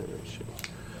next generation,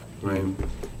 right?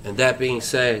 And that being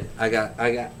said, I got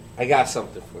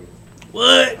something for you.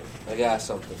 What? I got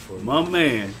something for you, my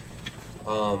man.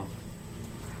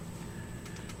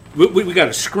 We got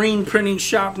a screen printing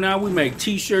shop now. We make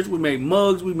T-shirts, we make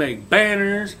mugs, we make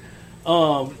banners.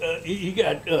 You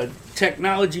got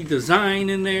technology design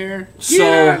in there. Get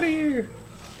out of here.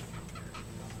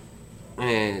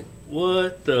 Man,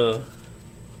 what the?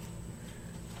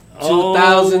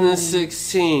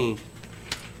 2016.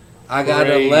 I got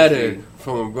a letter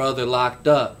from a brother locked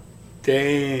up.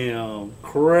 Damn,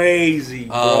 crazy,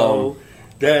 bro.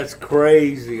 That's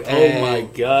crazy. Oh my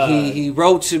God. He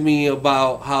wrote to me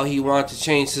about how he wanted to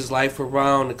change his life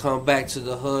around, to come back to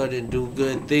the hood and do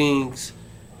good things.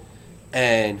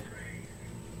 And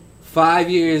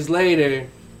 5 years later,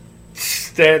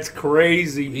 That's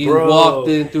crazy, bro. You walked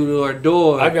in through our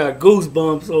door. I got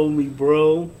goosebumps on me,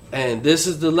 bro. And this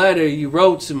is the letter you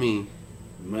wrote to me.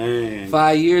 Man.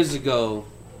 5 years ago,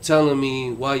 telling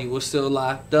me while you were still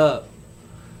locked up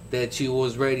that you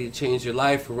was ready to change your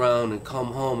life around and come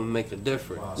home and make a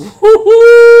difference.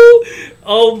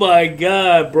 Oh my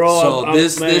God, bro! So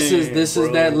this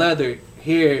is that letter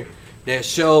here that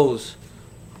shows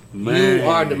you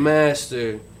are the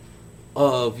master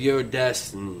of your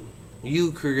destiny.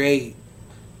 You create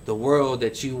the world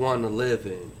that you want to live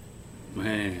in.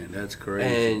 Man, that's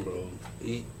crazy, and bro.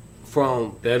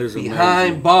 From that is behind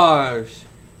amazing. Bars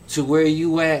to where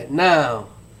you at now.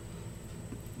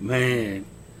 Man,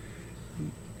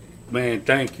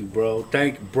 thank you, bro.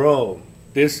 Bro.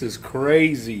 This is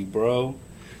crazy, bro.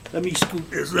 Let me scoop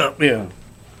this up here.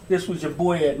 This was your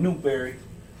boy at Newberry.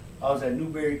 I was at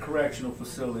Newberry Correctional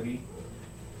Facility.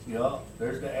 Yup,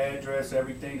 there's the address,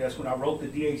 everything. That's when I wrote the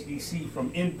DHDC from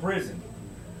in prison.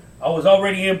 I was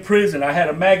already in prison. I had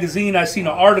a magazine. I seen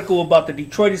an article about the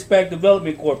Detroit Hispanic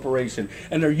Development Corporation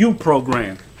and their youth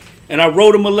program. And I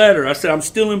wrote them a letter. I said, I'm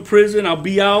still in prison. I'll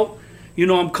be out. You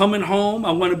know, I'm coming home.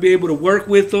 I want to be able to work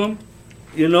with them.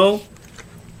 You know,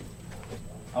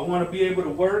 I want to be able to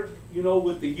work, you know,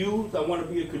 with the youth. I want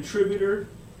to be a contributor.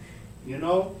 You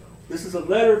know, this is a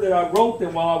letter that I wrote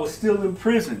them while I was still in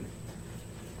prison.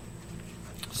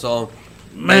 So,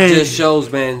 it just shows,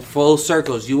 man, full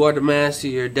circles. You are the master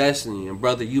of your destiny. And,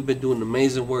 brother, you've been doing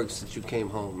amazing work since you came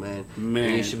home, man.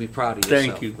 And you should be proud of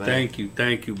yourself, Thank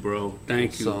you, bro.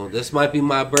 Thank you. So, this might be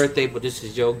my birthday, but this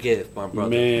is your gift, my brother.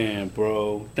 Man,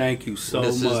 bro, thank you so much.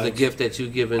 This is the gift that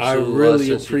you've given to I us really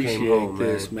since appreciate you came home,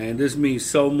 this, man. This means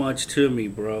so much to me,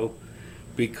 bro.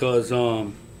 Because,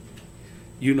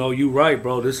 you know, you're right,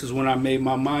 bro. This is when I made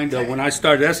my mind up. When I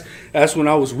started, that's when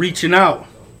I was reaching out.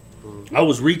 I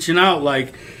was reaching out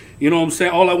like, you know what I'm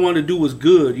saying? All I wanted to do was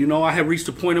good. You know, I had reached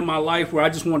a point in my life where I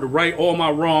just wanted to right all my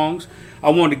wrongs. I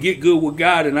wanted to get good with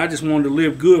God, and I just wanted to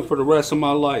live good for the rest of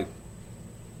my life.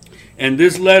 And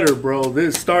this letter, bro,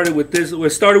 it started with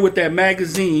that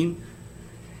magazine,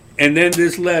 and then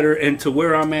this letter, and to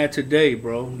where I'm at today,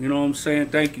 bro. You know what I'm saying?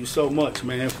 Thank you so much,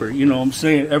 man, for, you know what I'm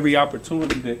saying, every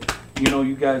opportunity that, you know,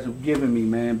 you guys have given me,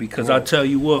 man, because I tell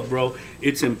you what, bro,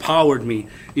 it's empowered me.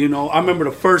 You know, I remember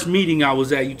the first meeting I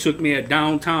was at, you took me at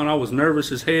downtown. I was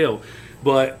nervous as hell.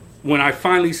 But when I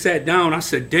finally sat down, I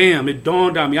said, damn, it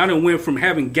dawned on me. I done went from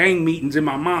having gang meetings in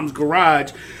my mom's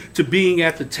garage to being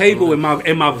at the table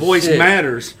and my voice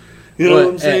matters. You know what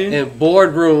I'm saying? In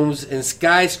boardrooms and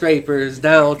skyscrapers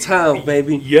downtown,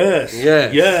 baby. Yes.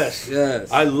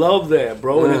 Yes. I love that,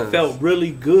 bro. And it felt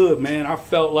really good, man. I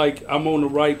felt like I'm on the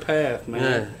right path,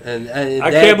 man. Yeah. And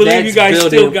I can't believe you guys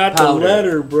still got the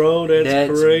letter, bro.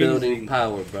 That's crazy. Building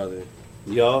power, brother.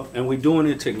 Yeah, and we're doing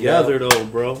it together, though,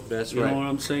 bro. That's right. You know what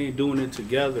I'm saying? Doing it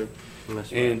together.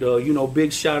 That's right. And, you know,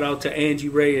 big shout out to Angie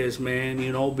Reyes, man,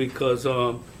 you know, because...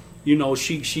 you know,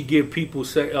 she give people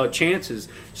chances.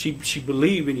 She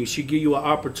believe in you. She give you an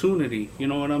opportunity. You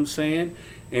know what I'm saying?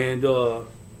 And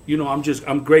you know,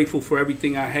 I'm grateful for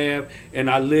everything I have, and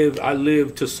I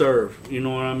live to serve. You know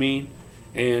what I mean?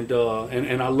 And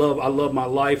I love my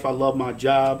life. I love my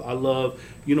job. I love,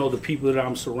 you know, the people that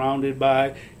I'm surrounded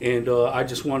by, and I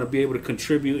just want to be able to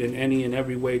contribute in any and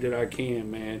every way that I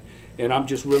can, man. And I'm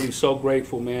just really so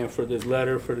grateful, man, for this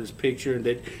letter, for this picture, and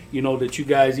that, you know, that you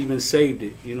guys even saved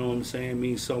it. You know what I'm saying? It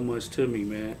means so much to me,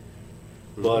 man.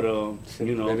 But,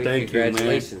 you know, thank you, man.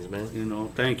 Congratulations, man. You know,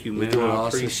 thank you, man. You're doing I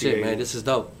awesome appreciate shit, man. it. This is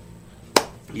dope.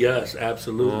 Yes,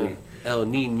 absolutely. El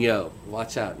Nino.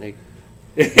 Watch out, nigga.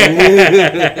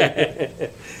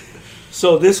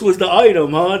 So this was the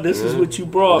item, huh? This is what you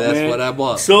brought, That's man. That's what I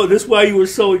bought. So this is why you were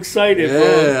so excited, bro.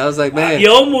 Yeah, I was like, man. You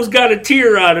almost got a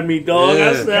tear out of me, dog.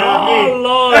 Yeah. I said, oh,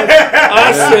 Lord.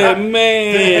 I said,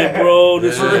 man, bro,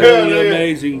 this is really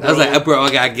amazing, bro. I was like, bro,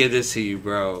 I got to give this to you,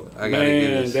 bro. I gotta give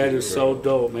this that to is you, so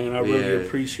dope, man. I really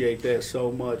appreciate that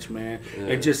so much, man. Yeah.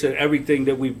 And just everything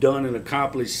that we've done and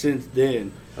accomplished since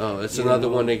then. Oh, it's another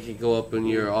one that can go up in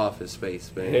your office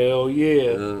space, man. Hell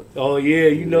yeah. Oh, yeah.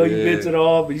 You know, you've been to the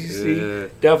office. You see,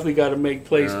 definitely got to make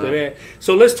place for that.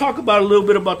 So let's talk about a little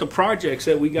bit about the projects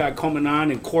that we got coming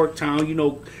on in Corktown. You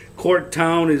know,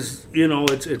 Corktown is, you know,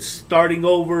 it's starting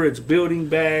over. It's building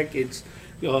back. It's,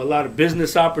 you know, a lot of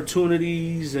business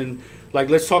opportunities. And, like,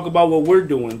 let's talk about what we're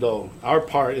doing, though, our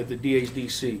part at the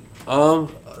DHDC.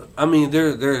 I mean,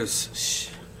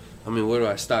 there's, I mean, where do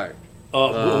I start?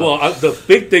 The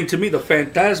big thing to me, the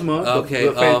Phantasma,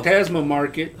 the Phantasma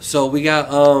market. So we got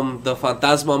the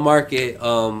Phantasma market,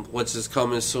 which is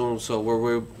coming soon. So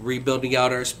we're rebuilding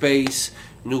out our space,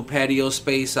 new patio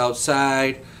space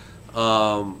outside.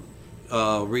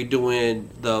 redoing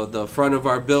the front of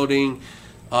our building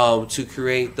to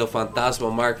create the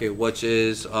Fantasma Market, which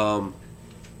is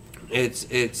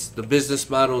it's the business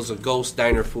model is a ghost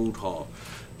diner food hall,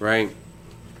 right?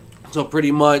 So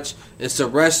pretty much it's a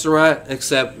restaurant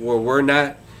except where we're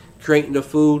not creating the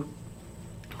food.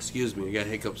 Excuse me, I got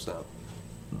hiccups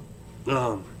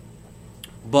now.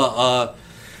 But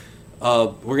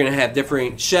we're gonna have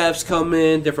different chefs come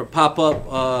in, different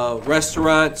pop-up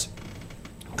restaurants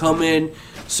come in,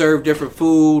 serve different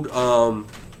food.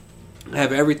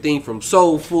 Have everything from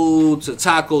soul food to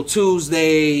Taco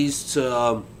Tuesdays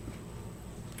to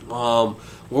we're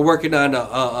working on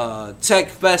a tech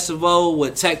festival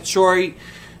with Tech Detroit.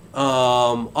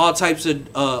 All types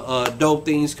of dope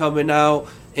things coming out.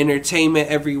 Entertainment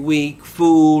every week,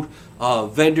 food,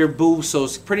 vendor booths. So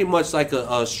it's pretty much like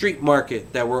a street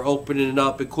market that we're opening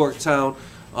up in Corktown,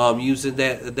 using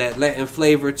that Latin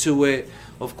flavor to it.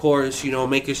 Of course,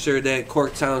 making sure that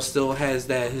Corktown still has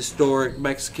that historic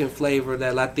Mexican flavor,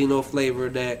 that Latino flavor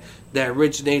that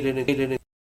originated in.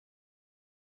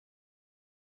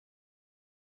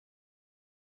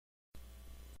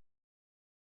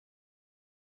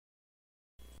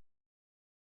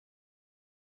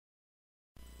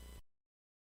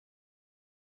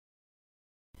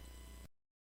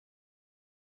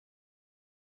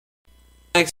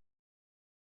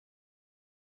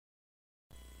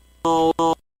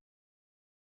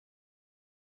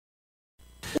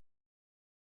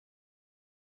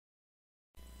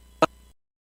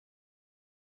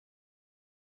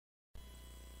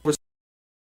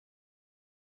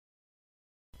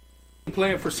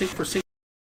 Playing for Cinco.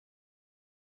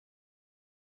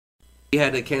 We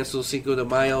had to cancel Cinco de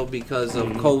Mayo because of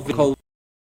COVID.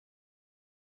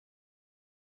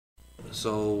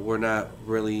 So we're not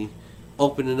really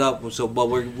opening up. But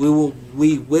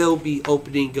we will be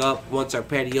opening up once our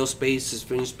patio space is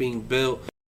finished being built.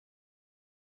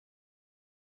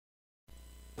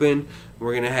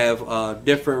 We're gonna have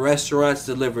different restaurants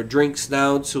deliver drinks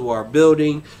down to our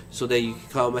building so that you can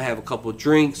come and have a couple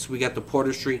drinks. We got the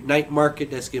Porter Street Night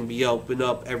Market that's gonna be open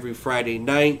up every Friday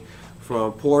night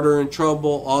from Porter and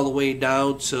Trumbull all the way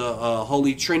down to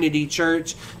Holy Trinity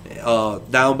Church,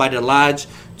 down by the lodge.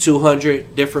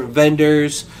 200 different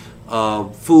vendors,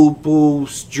 food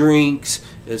booths, drinks.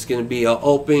 It's gonna be an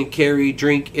open carry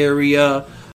drink area.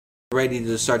 Ready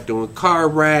to start doing car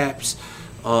wraps.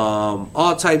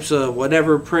 All types of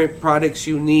whatever print products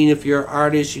you need. If you're an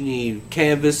artist, you need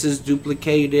canvases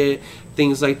duplicated,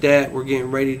 things like that. We're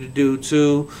getting ready to do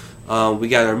too. We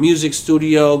got our music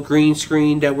studio, green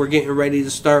screen that we're getting ready to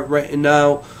start renting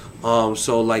out.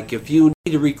 So like if you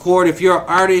need to record, if you're an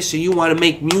artist and you want to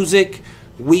make music,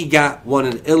 we got one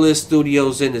of the illest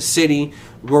studios in the city.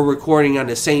 We're recording on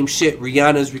the same shit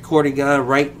Rihanna's recording on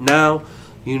right now.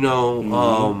 We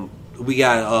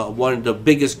got one of the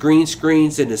biggest green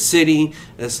screens in the city.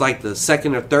 It's like the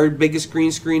second or third biggest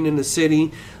green screen in the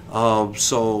city.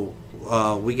 So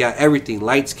we got everything: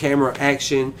 lights, camera,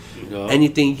 action,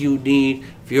 anything you need.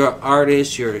 If you're an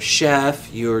artist, you're a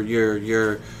chef, you're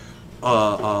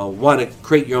want to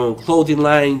create your own clothing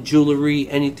line, jewelry,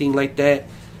 anything like that,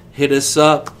 hit us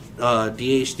up,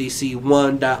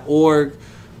 dhdc1.org.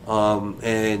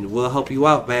 And we'll help you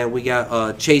out, man. We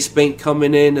got Chase Bank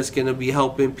coming in that's going to be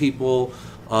helping people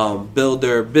build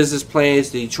their business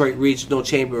plans. The Detroit Regional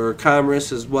Chamber of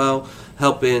Commerce as well,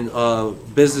 helping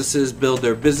businesses build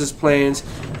their business plans,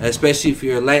 especially if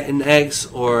you're a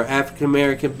Latinx or African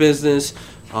American business.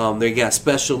 They got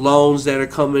special loans that are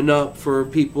coming up for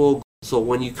people. So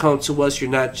when you come to us, you're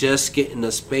not just getting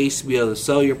a space to be able to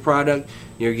sell your product.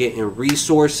 You're getting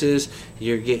resources.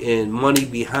 You're getting money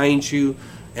behind you.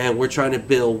 And we're trying to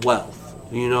build wealth.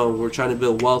 We're trying to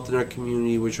build wealth in our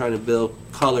community. We're trying to build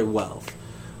color wealth.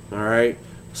 All right.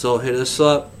 So hit us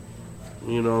up.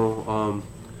 And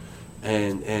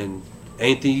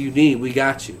anything you need, we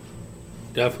got you.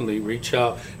 Definitely reach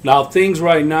out. Now things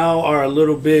right now are a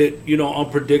little bit,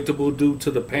 unpredictable due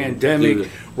to the pandemic.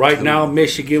 Right now,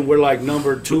 Michigan, we're like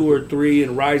number 2 or 3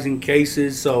 in rising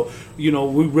cases. So,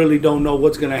 we really don't know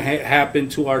what's going to happen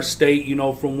to our state,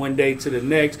 from one day to the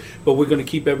next. But we're going to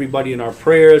keep everybody in our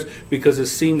prayers because it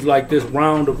seems like this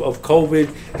round of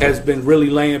COVID has been really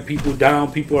laying people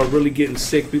down. People are really getting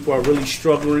sick. People are really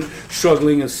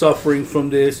struggling and suffering from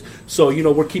this. So,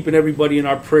 we're keeping everybody in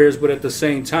our prayers. But at the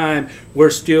same time, we're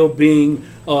still being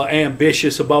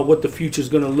ambitious about what the future is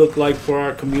going to look like for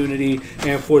our community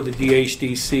and for the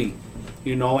DHDC.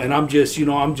 And I'm just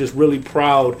really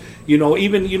proud.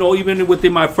 Even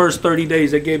within my first 30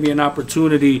 days, they gave me an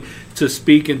opportunity to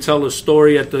speak and tell a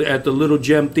story at the Little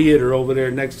Gem Theater over there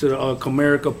next to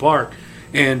Comerica Park.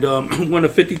 and won a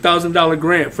 $50,000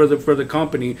 grant for the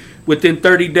company within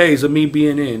 30 days of me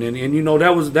being in. And you know,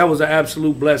 that was an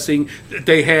absolute blessing that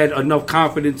they had enough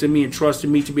confidence in me and trusted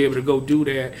me to be able to go do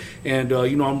that. And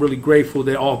you know, I'm really grateful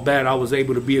that off bat I was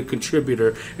able to be a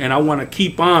contributor, and I want to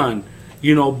keep on,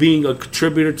 you know, being a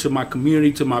contributor to my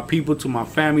community, to my people, to my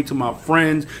family, to my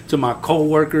friends, to my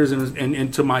co-workers,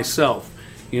 and to myself,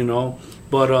 you know.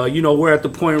 But, you know, we're at the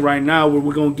point right now where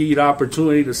we're going to give you the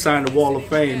opportunity to sign the Wall of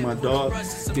Fame, my dog.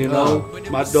 You know,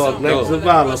 my dog, Lex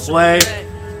Zavala, play.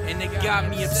 And it got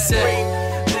me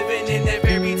upset. Living in that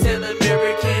fairy tale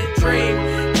American dream.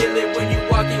 Kill it when you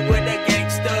walking with that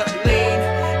gangsta lean.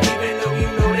 Even though you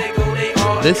know they go, they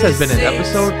all. This has been an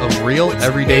episode of Real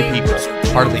Everyday People,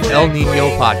 part of the El Nino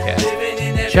Podcast.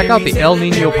 Check out the El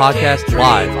Nino Podcast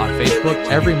live on Facebook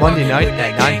every Monday night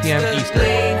at 9 p.m. Eastern.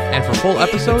 And for full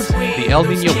episodes, the El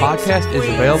Nino Podcast is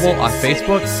available on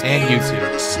Facebook and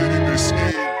YouTube.